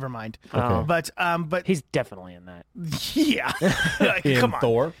Thor. Never mind. Okay. But he's definitely in that. Yeah, like, In come on,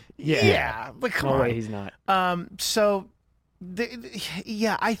 Thor. Yeah, but come No on. way he's not. So.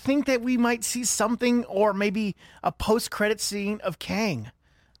 I think that we might see something, or maybe a post-credit scene of Kang.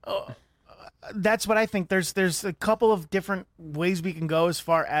 That's what I think. There's a couple of different ways we can go as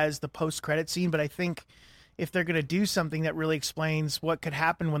far as the post-credit scene, but I think if they're going to do something that really explains what could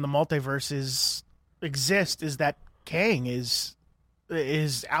happen when the multiverses exist, is that Kang is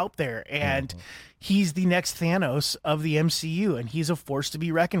out there, and he's the next Thanos of the MCU, and he's a force to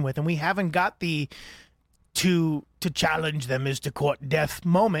be reckoned with, and we haven't got the to challenge them is to court death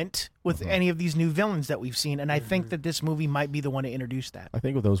moment with any of these new villains that we've seen. And I think that this movie might be the one to introduce that. I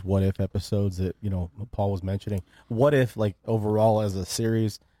think with those what if episodes that, Paul was mentioning, what if like overall as a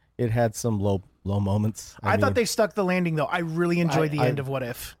series, it had some low moments. I thought they stuck the landing though. I really enjoyed the end of What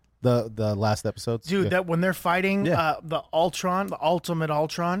If. The last episodes. Dude, that when they're fighting the Ultron, the Ultimate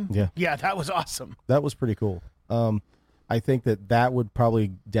Ultron. Yeah, that was awesome. That was pretty cool. I think that would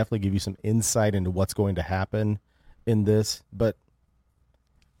probably definitely give you some insight into what's going to happen in this, but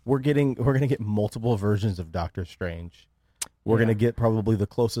we're going to get multiple versions of Doctor Strange. We're going to get probably the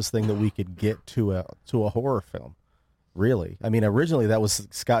closest thing that we could get to a horror film. Really. I mean, originally that was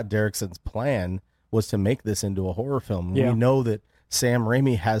Scott Derrickson's plan, was to make this into a horror film. Yeah. We know that Sam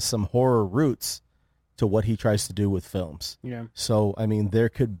Raimi has some horror roots to what he tries to do with films. Yeah. So, I mean, there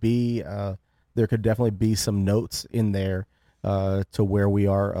could definitely be some notes in there to where we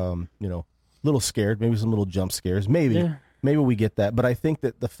are, a little scared, maybe some little jump scares. Maybe we get that. But I think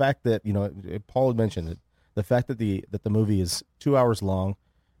that the fact that, Paul had mentioned it, the fact that the movie is 2 hours long,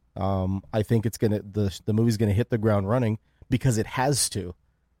 I think the movie's gonna hit the ground running, because it has to,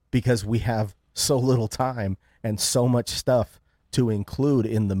 because we have so little time and so much stuff to include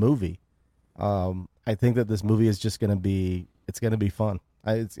in the movie. I think that this movie is just gonna be fun.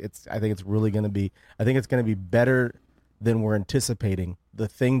 I think it's going to be better than we're anticipating. The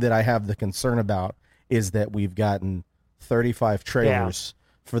thing that I have the concern about is that we've gotten 35 trailers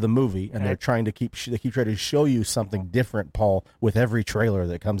for the movie, and they're trying to keep trying to show you something different, Paul, with every trailer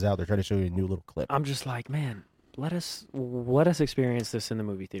that comes out. They're trying to show you a new little clip. I'm just like, man, let us experience this in the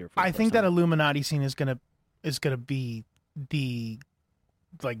movie theater. I think that Illuminati scene is gonna be the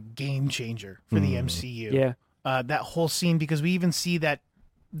game changer for the MCU. Yeah. That whole scene, because we even see that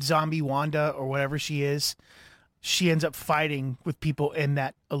zombie Wanda, or whatever she is, she ends up fighting with people in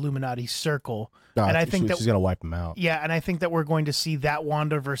that Illuminati circle. And I think she's going to wipe them out. Yeah, and I think that we're going to see that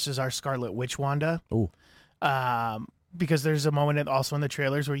Wanda versus our Scarlet Witch Wanda. Ooh. Because there's a moment also in the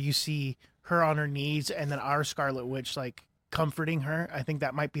trailers where you see her on her knees, and then our Scarlet Witch comforting her. I think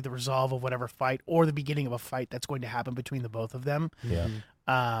that might be the resolve of whatever fight, or the beginning of a fight that's going to happen between the both of them. Yeah.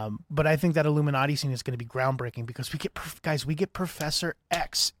 But I think that Illuminati scene is going to be groundbreaking, because we get Professor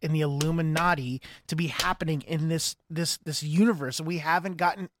X in the Illuminati to be happening in this universe. We haven't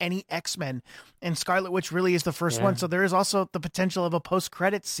gotten any X-Men, and Scarlet Witch really is the first one. So there is also the potential of a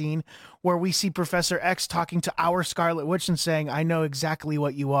post-credit scene where we see Professor X talking to our Scarlet Witch and saying, "I know exactly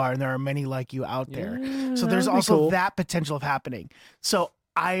what you are, and there are many like you out there." So there's also that potential of happening. So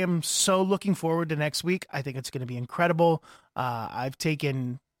I am so looking forward to next week. I think it's going to be incredible. I've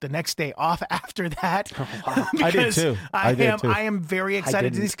taken the next day off after that. Oh, wow. I did too. I am very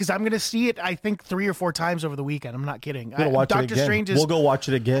excited to this because I'm going to see it, I think, 3 or 4 times over the weekend. I'm not kidding. Doctor Strange we'll go watch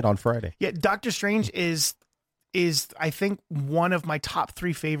it again on Friday. Yeah, Doctor Strange is I think one of my top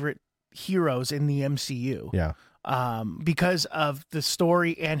 3 favorite heroes in the MCU. Yeah. Because of the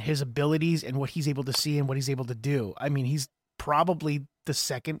story and his abilities and what he's able to see and what he's able to do. I mean, he's probably the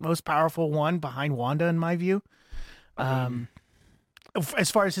second most powerful one behind Wanda, in my view. As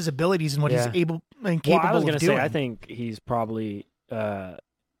far as his abilities and what he's able and capable of doing. I was going to say, I think he's probably the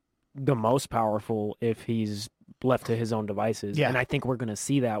most powerful if he's left to his own devices. Yeah. And I think we're going to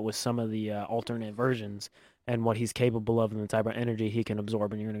see that with some of the alternate versions and what he's capable of and the type of energy he can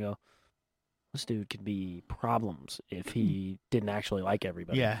absorb. And you're going to go, this dude could be problems if he didn't actually like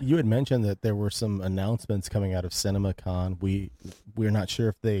everybody. Yeah. You had mentioned that there were some announcements coming out of CinemaCon. We're not sure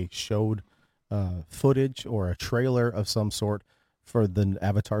if they showed footage or a trailer of some sort for the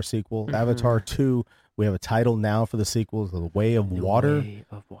Avatar sequel. Mm-hmm. Avatar 2, we have a title now for the sequel, The Way of Water. Way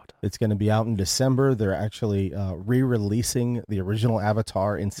of Water. It's going to be out in December. They're actually re-releasing the original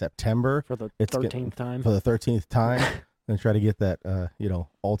Avatar in September. For the 13th time. For the 13th time. And try to get that,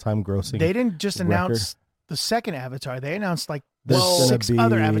 all-time grossing. They didn't just announce the second Avatar. They announced like 6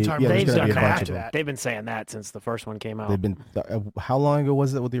 other Avatar movies. They've been saying that since the first one came out. They've been. How long ago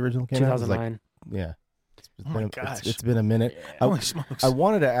was it when the original came out? 2009. Yeah. It's been a minute. Holy smokes. I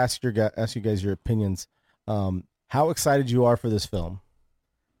wanted to ask you guys your opinions. How excited you are for this film,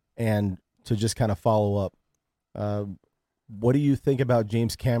 and to just kind of follow up. What do you think about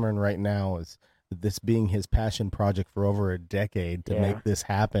James Cameron right now? Is this being his passion project for over a decade to make this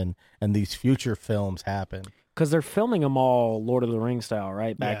happen and these future films happen? Because they're filming them all Lord of the Rings style,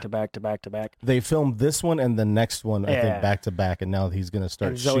 right? Back to back to back to back. They filmed this one and the next one, I think, back to back, and now he's going to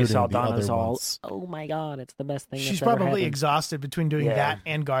start shooting the other ones. Oh my God, it's the best thing. She's probably exhausted between doing that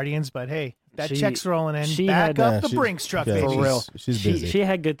and Guardians, but hey, check's rolling in. Back up the Brinks truck, baby. For real. She's busy. She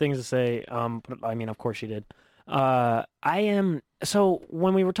had good things to say. But I mean, of course she did. So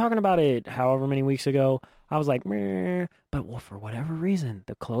when we were talking about it however many weeks ago, I was like, meh. But for whatever reason,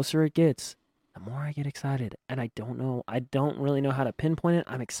 the closer it gets, the more I get excited. And I don't really know how to pinpoint it.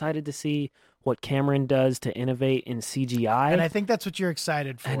 I'm excited to see what Cameron does to innovate in CGI. And I think that's what you're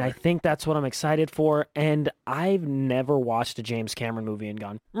excited for. And I think that's what I'm excited for. And I've never watched a James Cameron movie and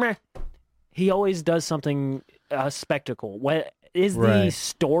gone, meh. He always does something, spectacle. What is the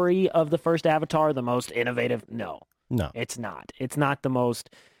story of the first Avatar the most innovative? No, it's not. It's not the most.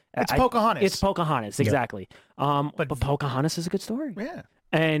 It's Pocahontas. It's Pocahontas, exactly. But Pocahontas is a good story. Yeah.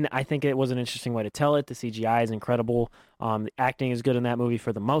 And I think it was an interesting way to tell it. The CGI is incredible. The acting is good in that movie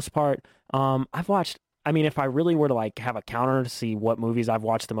for the most part. I've watched, if I really were to have a counter to see what movies I've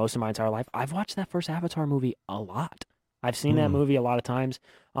watched the most in my entire life, I've watched that first Avatar movie a lot. I've seen that movie a lot of times.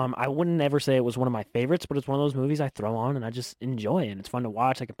 I wouldn't ever say it was one of my favorites, but it's one of those movies I throw on and I just enjoy, and it's fun to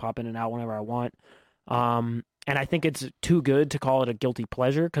watch. I can pop in and out whenever I want. And I think it's too good to call it a guilty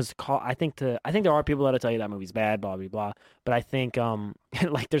pleasure, because I think there are people that'll tell you that movie's bad, blah blah blah. But I think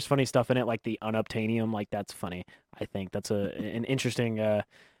there's funny stuff in it, like the unobtainium, that's funny. I think that's an interesting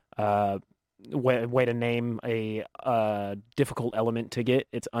way to name a difficult element to get.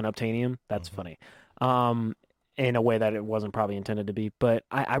 It's unobtainium. That's funny. In a way that it wasn't probably intended to be. But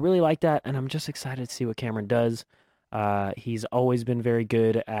I really like that, and I'm just excited to see what Cameron does. He's always been very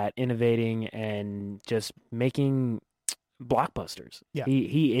good at innovating and just making blockbusters. Yeah.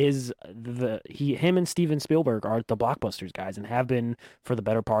 He is him and Steven Spielberg are the blockbusters guys and have been for the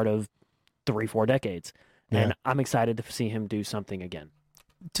better part of 3-4 decades. Yeah. And I'm excited to see him do something again.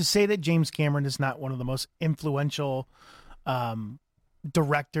 To say that James Cameron is not one of the most influential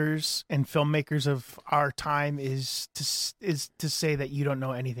directors and filmmakers of our time is to say that you don't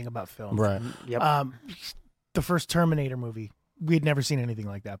know anything about film. Right. Yep. The first Terminator movie, we had never seen anything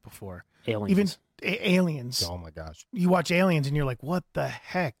like that before. Aliens. Even Aliens. Oh my gosh. You watch Aliens and you're like, what the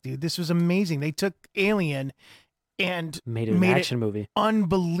heck, dude? This was amazing. They took Alien and made it an action movie.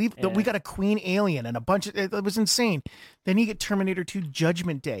 Unbelievable. Yeah. We got a queen alien and a bunch of it was insane. Then you get Terminator 2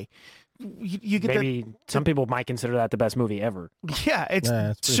 Judgment Day. You get maybe some people might consider that the best movie ever. Yeah, it's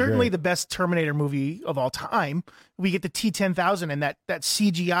certainly the best Terminator movie of all time. We get the T-1000 and that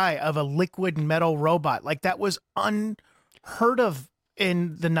CGI of a liquid metal robot. That was unheard of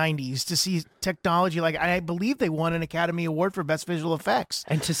in the 90s to see technology. I believe they won an Academy Award for Best Visual Effects.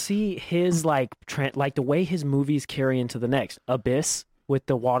 And to see his the way his movies carry into the next. Abyss with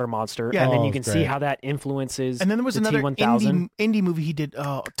the water monster, Yeah. and then Oh, you can see great. how that influences. And then there was the another T-1000. indie movie he did,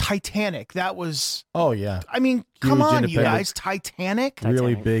 Titanic. That was, Oh yeah, I mean, come Huge on, you independent- guys. Titanic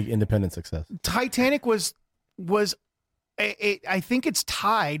really Titanic. big independent success. was I think it's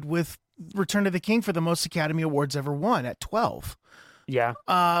tied with Return of the King for the most Academy Awards ever won at 12. Yeah,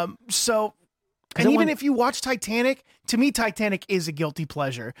 So, 'Cause and it even won- if you watch Titanic, to me, Titanic is a guilty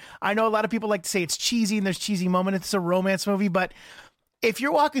pleasure. I know a lot of people like to say it's cheesy and there's cheesy moments. It's a romance movie, but if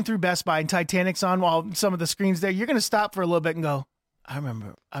you're walking through Best Buy and Titanic's on while some of the screens there, you're going to stop for a little bit and go, I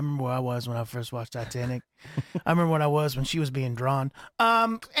remember where I was when I first watched Titanic. I remember when I was when she was being drawn.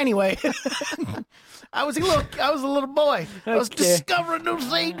 Anyway, I was a little boy. I was Okay. discovering new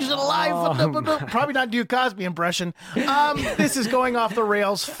things in life. Probably not do a Cosby impression. This is going off the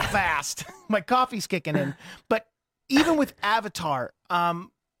rails fast. My coffee's kicking in. But even with Avatar,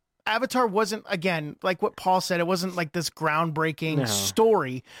 Avatar wasn't, again, like what Paul said, it wasn't like this groundbreaking No.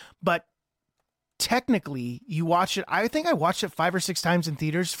 story, but technically you watch it. I think I watched it 5 or 6 times in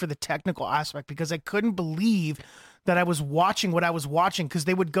theaters for the technical aspect because I couldn't believe that I was watching what I was watching, because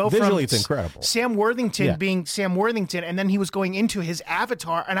they would go Visually, from it's incredible. Sam Worthington Yeah. being Sam Worthington, and then he was going into his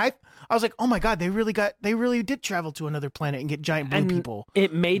avatar, and I was like, oh my god, they really did travel to another planet and get giant blue and people.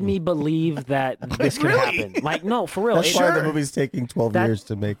 it made me believe that this could Really? happen. Like, no, for real. That's It- why the movie's taking 12 That- years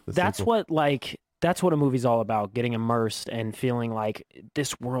to make the that's sequel. that's what a movie's all about, getting immersed and feeling like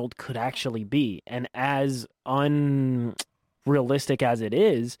this world could actually be. And as unrealistic as it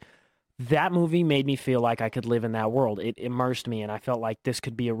is, that movie made me feel like I could live in that world. It immersed me, and I felt like this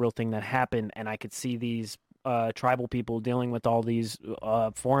could be a real thing that happened, and I could see these tribal people dealing with all these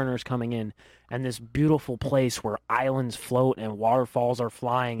foreigners coming in, and this beautiful place where islands float and waterfalls are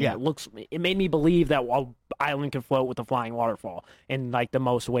flying. Yeah. And it made me believe that an island could float with a flying waterfall in like the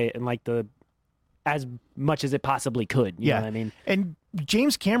most way, and like as much as it possibly could. You know what I mean? And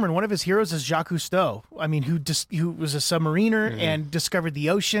James Cameron, one of his heroes is Jacques Cousteau. I mean, who was a submariner and discovered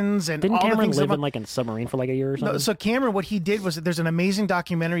the oceans and Didn't all the Cameron things live about- in like a submarine for like a year or something? No, so Cameron, what he did was, there's an amazing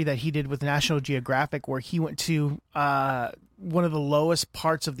documentary that he did with National Geographic where he went to one of the lowest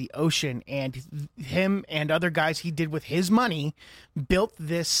parts of the ocean, and him and other guys he did with his money built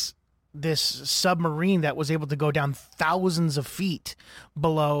this submarine that was able to go down thousands of feet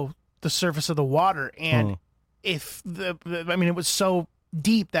below the surface of the water. And if it was so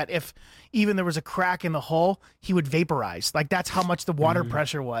deep that if even there was a crack in the hull, he would vaporize. Like, that's how much the water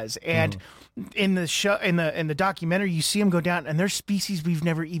pressure was. And in the show, in the documentary, you see him go down, and there's species we've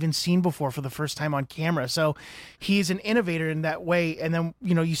never even seen before for the first time on camera. So he's an innovator in that way. And then,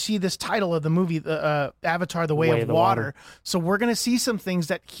 you see this title of the movie, Avatar: The Way of the Water. Water. So we're going to see some things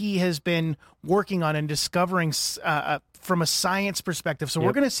that he has been working on and discovering from a science perspective. So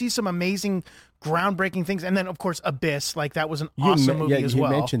we're going to see some amazing, groundbreaking things. And then, of course, Abyss. Like, that was an awesome movie as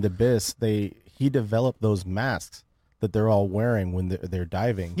well. You mentioned Abyss. He developed those masks that they're all wearing when they're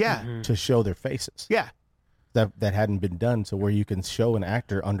diving. Yeah. To show their faces. Yeah. That hadn't been done, so where you can show an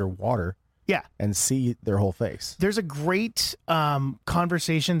actor underwater. Yeah. And see their whole face. There's a great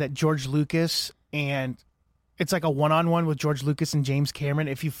conversation that George Lucas, and it's like a one-on-one with George Lucas and James Cameron.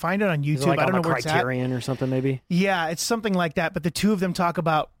 If you find it on Is YouTube, it like I don't know on the where it's at. Criterion or something, maybe. Yeah, it's something like that. But the two of them talk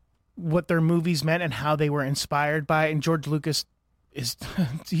about what their movies meant and how they were inspired by it. And George Lucas is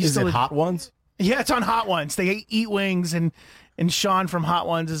Is it Hot Ones? Yeah, it's on Hot Ones. They eat wings, and Sean from Hot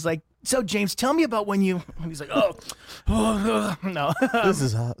Ones is like, so James, tell me about when you. And he's like, no, This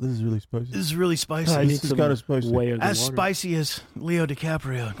is hot. This is really spicy. this is really spicy. I need This is some kinda spicy. way of the As water. spicy as Leo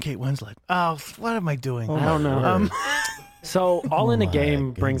DiCaprio and Kate Winslet. Oh, what am I doing? Oh I don't my know. word. So, All in the my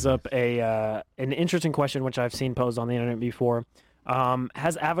Game brings goodness. up an interesting question, which I've seen posed on the internet before.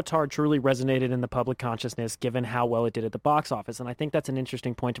 Has Avatar truly resonated in the public consciousness, given how well it did at the box office? And I think that's an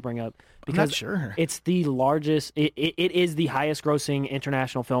interesting point to bring up I'm not because sure. it's the largest. It is the highest-grossing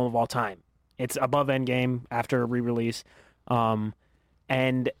international film of all time. It's above Endgame after re-release. But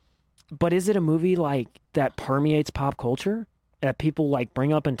is it a movie like that permeates pop culture that people like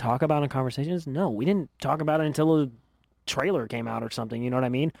bring up and talk about in conversations? No, we didn't talk about it until the trailer came out or something. You know what I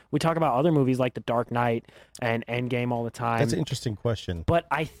mean? We talk about other movies like The Dark Knight and Endgame all the time. That's an interesting question. But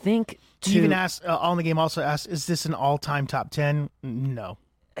I think He even asked, All in the Game also asked, is this an all-time top 10? No.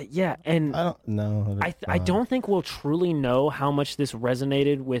 yeah, and I don't know. I don't think we'll truly know how much this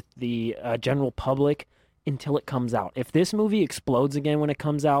resonated with the general public until it comes out. If this movie explodes again when it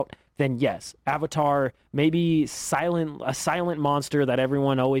comes out, then yes, Avatar, maybe a silent monster that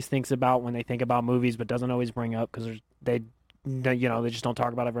everyone always thinks about when they think about movies, but doesn't always bring up because they just don't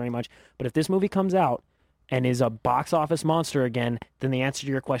talk about it very much. But if this movie comes out and is a box office monster again, then the answer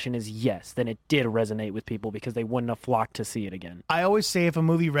to your question is yes. Then it did resonate with people because they wouldn't have flocked to see it again. I always say if a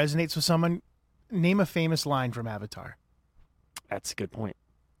movie resonates with someone, name a famous line from Avatar. That's a good point.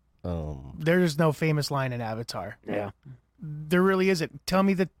 There's no famous line in Avatar. Yeah. There really isn't. Tell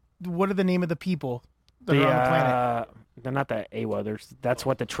me what are the name of the people that are on the planet? They're not the Awa. That's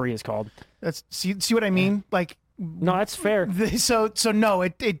what the tree is called. That's see what I mean? Like, no, that's fair. So no,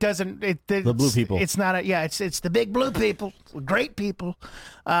 it doesn't. The blue people. It's not it's the big blue people, great people.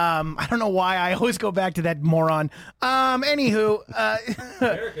 I don't know why I always go back to that moron. Anywho,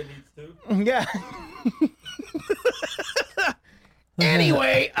 America needs to. Yeah.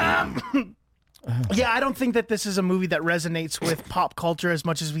 Anyway, yeah, I don't think that this is a movie that resonates with pop culture as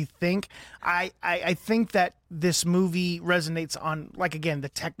much as we think. I think that this movie resonates on, like, again, the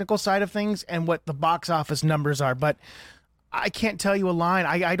technical side of things and what the box office numbers are. But I can't tell you a line.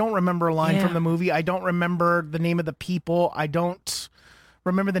 I don't remember a line from the movie. I don't remember the name of the people. I don't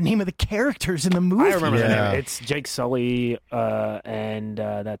remember the name of the characters in the movie. I remember the name. It's Jake Sully, and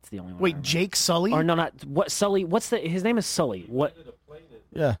that's the only one. Wait, Jake Sully? Or no, not what Sully. His name is Sully. What?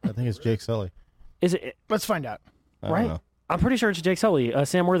 Yeah, I think it's Jake Sully. Is it? Let's find out. Right? I'm pretty sure it's Jake Sully,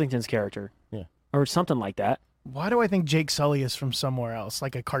 Sam Worthington's character. Yeah. Or something like that. Why do I think Jake Sully is from somewhere else,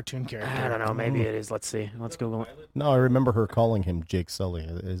 like a cartoon character? I don't know. Maybe it is. Let's see. Let's Google it. No, I remember her calling him Jake Sully.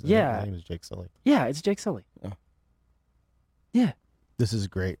 His name is Jake Sully. Yeah, it's Jake Sully. Oh. Yeah. This is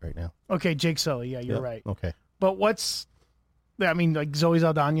great right now. Okay, Jake Sully. Yeah, you're Yep. right. Okay. But like Zoe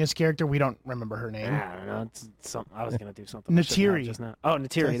Saldana's character, we don't remember her name. I don't know. It's something. I was gonna do something. Natiri. Just now. Oh,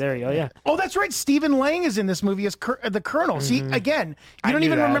 Natiri. There you go. Yeah. Oh, that's right. Stephen Lang is in this movie as the Colonel. See, again, you don't knew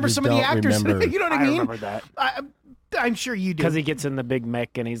even that. remember You some of the don't actors. remember. You know what I I mean? remember that. I'm sure you do. Because he gets in the big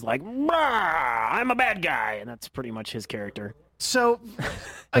mech and he's like, "Brah, I'm a bad guy," and that's pretty much his character. So,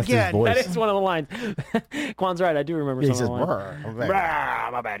 That's his again, voice. That is one of the lines. Quan's right. I do remember He some says, of the lines. "Brr, I'm back." Brah,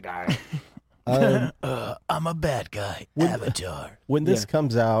 I'm a bad guy. I'm a bad guy. Avatar. When this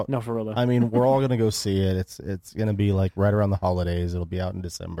comes out, No, for real though. I mean, we're all gonna go see it. It's gonna be like right around the holidays. It'll be out in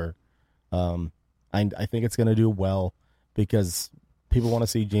December. I think it's gonna do well because people want to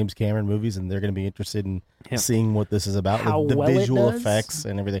see James Cameron movies and they're gonna be interested in seeing what this is about, How the well it visual does? effects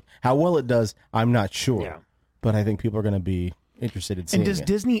and everything. How well it does, I'm not sure. Yeah. But I think people are gonna be interested in seeing And does it.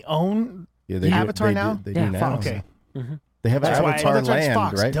 Disney own Yeah, they do- Avatar they now? do- They Yeah, do now. Fox. Okay. They have That's why- Avatar That's why it's Land,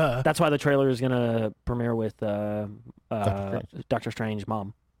 Fox, right? duh. That's why the trailer is gonna premiere with Strange. Doctor Strange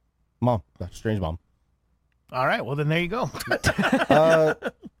mom. Mom, that's Strange Mom. All right. Well, then there you go.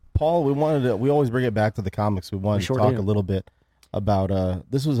 Paul, we always bring it back to the comics. We wanted sure to talk do. a little bit about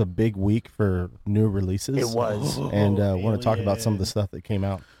this was a big week for new releases. It was. And want to talk about some of the stuff that came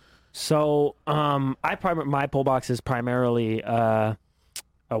out. So, my pull box is primarily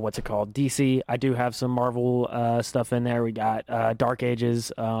what's it called? DC. I do have some Marvel stuff in there. We got Dark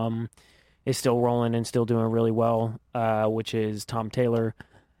Ages is still rolling and still doing really well, which is Tom Taylor.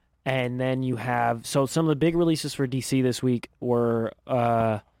 And then you have some of the big releases for DC this week were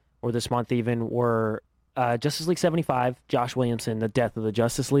or this month even were Justice League 75, Josh Williamson, The Death of the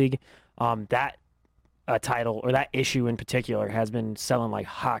Justice League. That title or that issue in particular has been selling like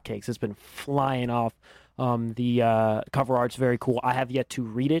hotcakes. It's been flying off. The cover art's very cool. I have yet to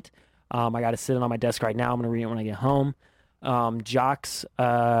read it. I got to sit it on my desk right now. I'm going to read it when I get home. Jock's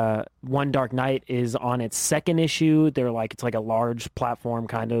One Dark Knight is on its second issue. It's like a large platform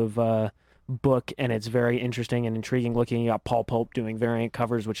kind of book, and it's very interesting and intriguing looking. You got Paul Pope doing variant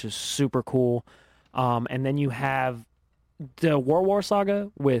covers, which is super cool. And then you have the War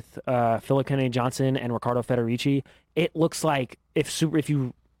Saga with Philip Kennedy Johnson and Riccardo Federici. It looks like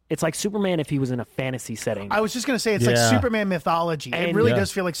it's like Superman if he was in a fantasy setting. I was just going to say it's like Superman mythology. It And- really Yeah. does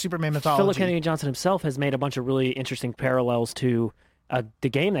feel like Superman mythology. Philip Kennedy Johnson himself has made a bunch of really interesting parallels to the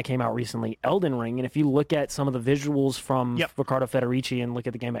game that came out recently, Elden Ring. And if you look at some of the visuals from Riccardo Federici and look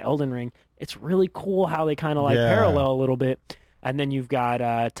at the game of Elden Ring, it's really cool how they kind of parallel a little bit. And then you've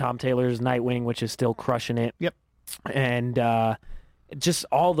got Tom Taylor's Nightwing, which is still crushing it. Yep. And just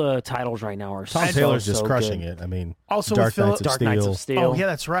all the titles right now are Tom so, Taylor's just so crushing good. it. I mean, Also Dark with Philip- Knights of Dark Steel. Knights of Steel. Oh, yeah,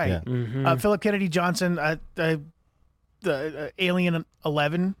 that's right. Yeah. Philip Kennedy Johnson, the Alien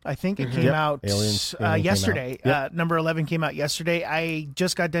 11, I think it came Yep. out Alien came out. yesterday. Yep. Number 11 came out yesterday. I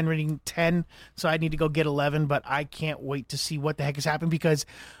just got done reading 10, so I need to go get 11, but I can't wait to see what the heck has happened because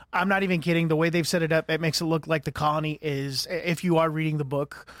I'm not even kidding. The way they've set it up, it makes it look like the colony is, if you are reading the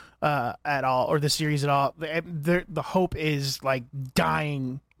book at all or the series at all, the hope is like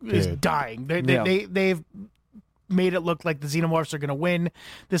dying. Is Dude. dying. Yeah. They've made it look like the Xenomorphs are going to win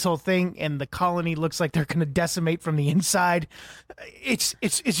this whole thing, and the colony looks like they're going to decimate from the inside. It's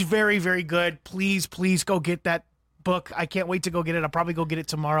very, very good. Please go get that book. I can't wait to go get it. I'll probably go get it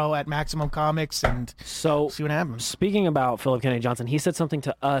tomorrow at Maximum Comics and see what happens. Speaking about Philip Kennedy Johnson, he said something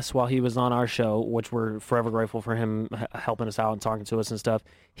to us while he was on our show, which we're forever grateful for him helping us out and talking to us and stuff.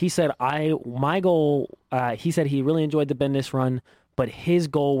 He said, he said he really enjoyed the Bendis run, but his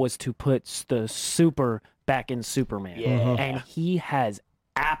goal was to put the super back in Superman. Yeah. And he has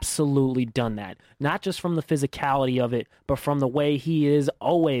absolutely done that. Not just from the physicality of it, but from the way he is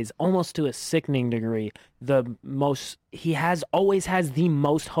always, almost to a sickening degree, always has the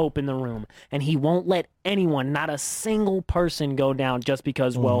most hope in the room. And he won't let anyone, not a single person, go down just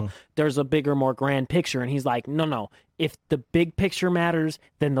because, well, there's a bigger, more grand picture. And he's like, no. If the big picture matters,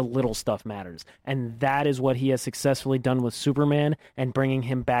 then the little stuff matters. And that is what he has successfully done with Superman and bringing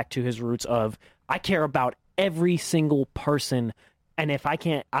him back to his roots of, I care about every single person. And if I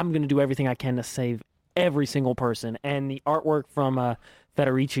can't, I'm going to do everything I can to save every single person. And the artwork from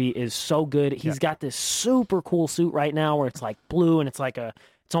Federici is so good. He's got this super cool suit right now where it's like blue and it's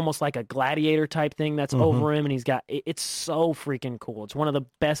almost like a gladiator type thing that's over him. And it's so freaking cool. It's one of the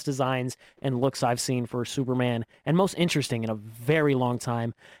best designs and looks I've seen for Superman and most interesting in a very long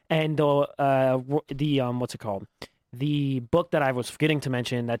time. And what's it called? The book that I was forgetting to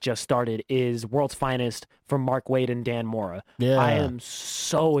mention that just started is World's Finest from Mark Waid and Dan Mora. Yeah, I am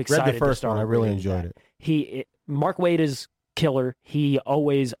so excited. Read the first one. I really enjoyed it. Mark Waid is killer. He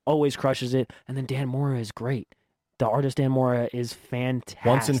always crushes it. And then Dan Mora is great. The artist Dan Mora is fantastic.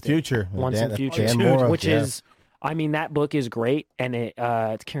 Once in Future, Dan Mora, which is, I mean, that book is great. And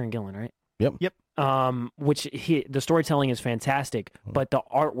it's Kieran Gillen, right? Yep. The storytelling is fantastic, but the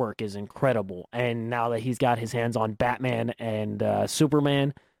artwork is incredible. And now that he's got his hands on Batman and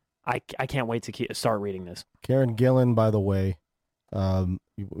Superman, I can't wait to start reading this. Kieran Gillen, by the way,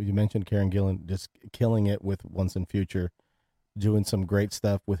 you mentioned Kieran Gillen just killing it with Once in Future, doing some great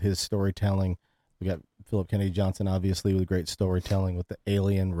stuff with his storytelling. We got Philip Kennedy Johnson, obviously, with great storytelling with the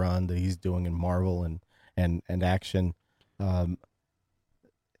Alien run that he's doing in Marvel and action.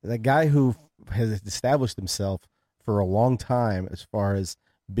 The guy who has established himself for a long time as far as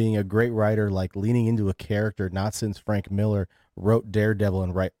being a great writer, like leaning into a character, not since Frank Miller wrote Daredevil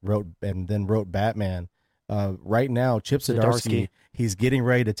and then wrote Batman. Right now, Chip Zdarsky, he's getting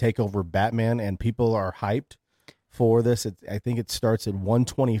ready to take over Batman, and people are hyped for this. I think it starts at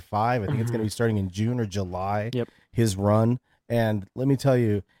 125. I think it's going to be starting in June or July. Yep. His run, and let me tell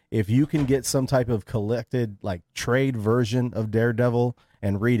you, if you can get some type of collected like trade version of Daredevil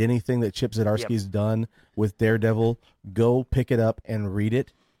and read anything that Chip Zdarsky's done with Daredevil, go pick it up and read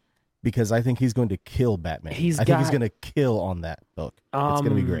it, because I think he's going to kill Batman. I think he's going to kill on that book. It's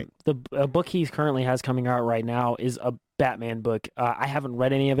going to be great. The book he currently has coming out right now is a Batman book. I haven't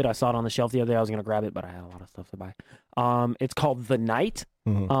read any of it. I saw it on the shelf the other day. I was going to grab it, but I had a lot of stuff to buy. It's called The Knight.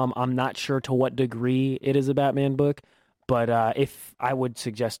 I'm not sure to what degree it is a Batman book, but if I would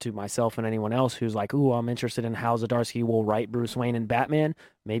suggest to myself and anyone else who's like, ooh, I'm interested in how Zdarsky will write Bruce Wayne and Batman,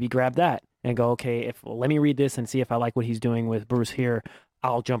 maybe grab that and go, okay, let me read this and see if I like what he's doing with Bruce here.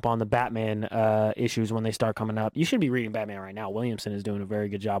 I'll jump on the Batman issues when they start coming up. You should be reading Batman right now. Williamson is doing a very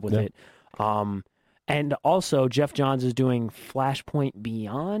good job with it. And also, Jeff Johns is doing Flashpoint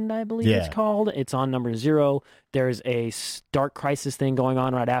Beyond, I believe it's called. It's on number 0. There's a Dark Crisis thing going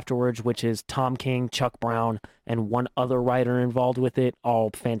on right afterwards, which is Tom King, Chuck Brown, and one other writer involved with it.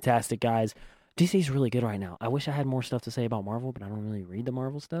 All fantastic guys. DC's really good right now. I wish I had more stuff to say about Marvel, but I don't really read the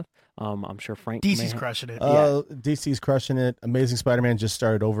Marvel stuff. I'm sure Frank DC's crushing it. DC's crushing it. Amazing Spider-Man just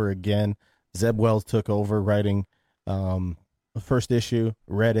started over again. Zeb Wells took over writing the first issue,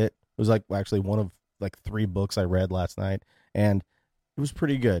 read it. It was actually one of 3 books I read last night, and it was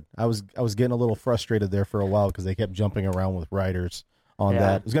pretty good. I was getting a little frustrated there for a while because they kept jumping around with writers on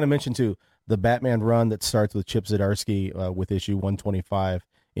that. I was going to mention too the Batman run that starts with Chip Zdarsky with issue 125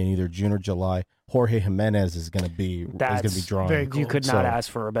 in either June or July. Jorge Jimenez is going to be drawing. Very cool. You could not ask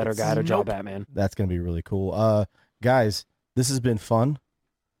for a better guy to draw Batman. That's going to be really cool. Guys, this has been fun.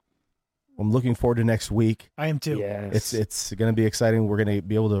 I'm looking forward to next week. I am too. Yes. It's going to be exciting. We're going to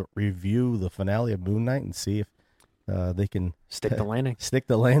be able to review the finale of Moon Knight and see if they can stick the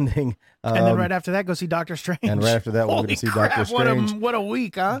landing. And then right after that, go see Doctor Strange. And right after that, we're going to see Doctor Strange. What a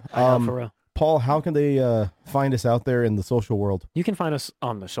week, huh? For real. Paul, how can they find us out there in the social world? You can find us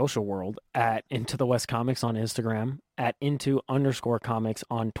on the social world at Into the West Comics on Instagram, at Into_Comics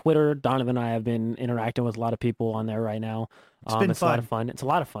on Twitter. Donovan and I have been interacting with a lot of people on there right now. It's been fun. A lot of fun. It's a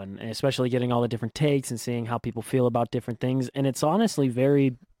lot of fun, and especially getting all the different takes and seeing how people feel about different things. And it's honestly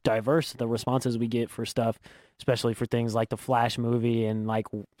very diverse, the responses we get for stuff, especially for things like the Flash movie and like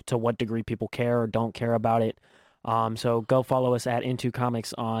to what degree people care or don't care about it. So go follow us at Into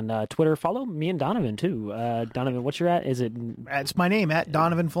Comics on Twitter. Follow me and Donovan too. Donovan, what's your at? Is it? It's my name at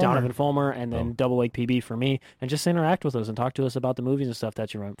Donovan Fulmer. Donovan Fulmer, and then Double PB for me. And just interact with us and talk to us about the movies and stuff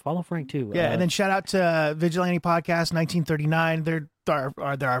that you run. Follow Frank too. Yeah, and then shout out to Vigilante Podcast 1939. They're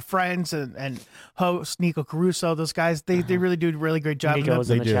our friends and host Nico Caruso. Those guys, they really do a really great job. Nico's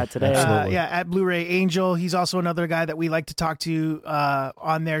in the chat today. Yeah, at Blu-ray Angel. He's also another guy that we like to talk to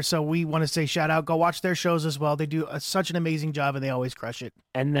on there. So we want to say shout out. Go watch their shows as well. They do such an amazing job, and they always crush it.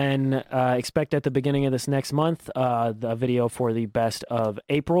 And then expect at the beginning of this next month the video for the best of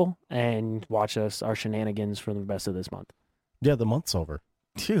April, and watch our shenanigans for the best of this month. Yeah, the month's over.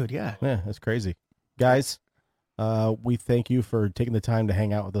 Dude, yeah. Yeah, that's crazy. Guys, we thank you for taking the time to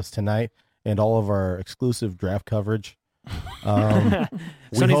hang out with us tonight and all of our exclusive draft coverage.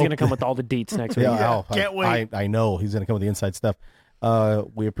 Sonny's going to come with all the deets next week. Yeah, can't wait. I know he's going to come with the inside stuff.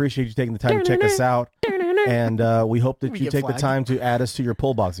 We appreciate you taking the time to check us out, and we hope that you take the time to add us to your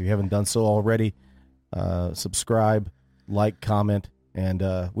pull box if you haven't done so already. Subscribe, like, comment, and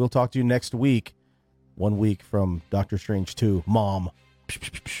we'll talk to you next week. 1 week from Doctor Strange 2. Mom.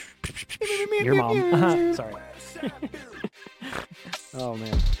 Your mom. Sorry. Oh,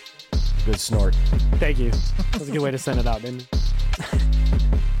 man. Good snort. Thank you. That's a good way to send it out, didn't it?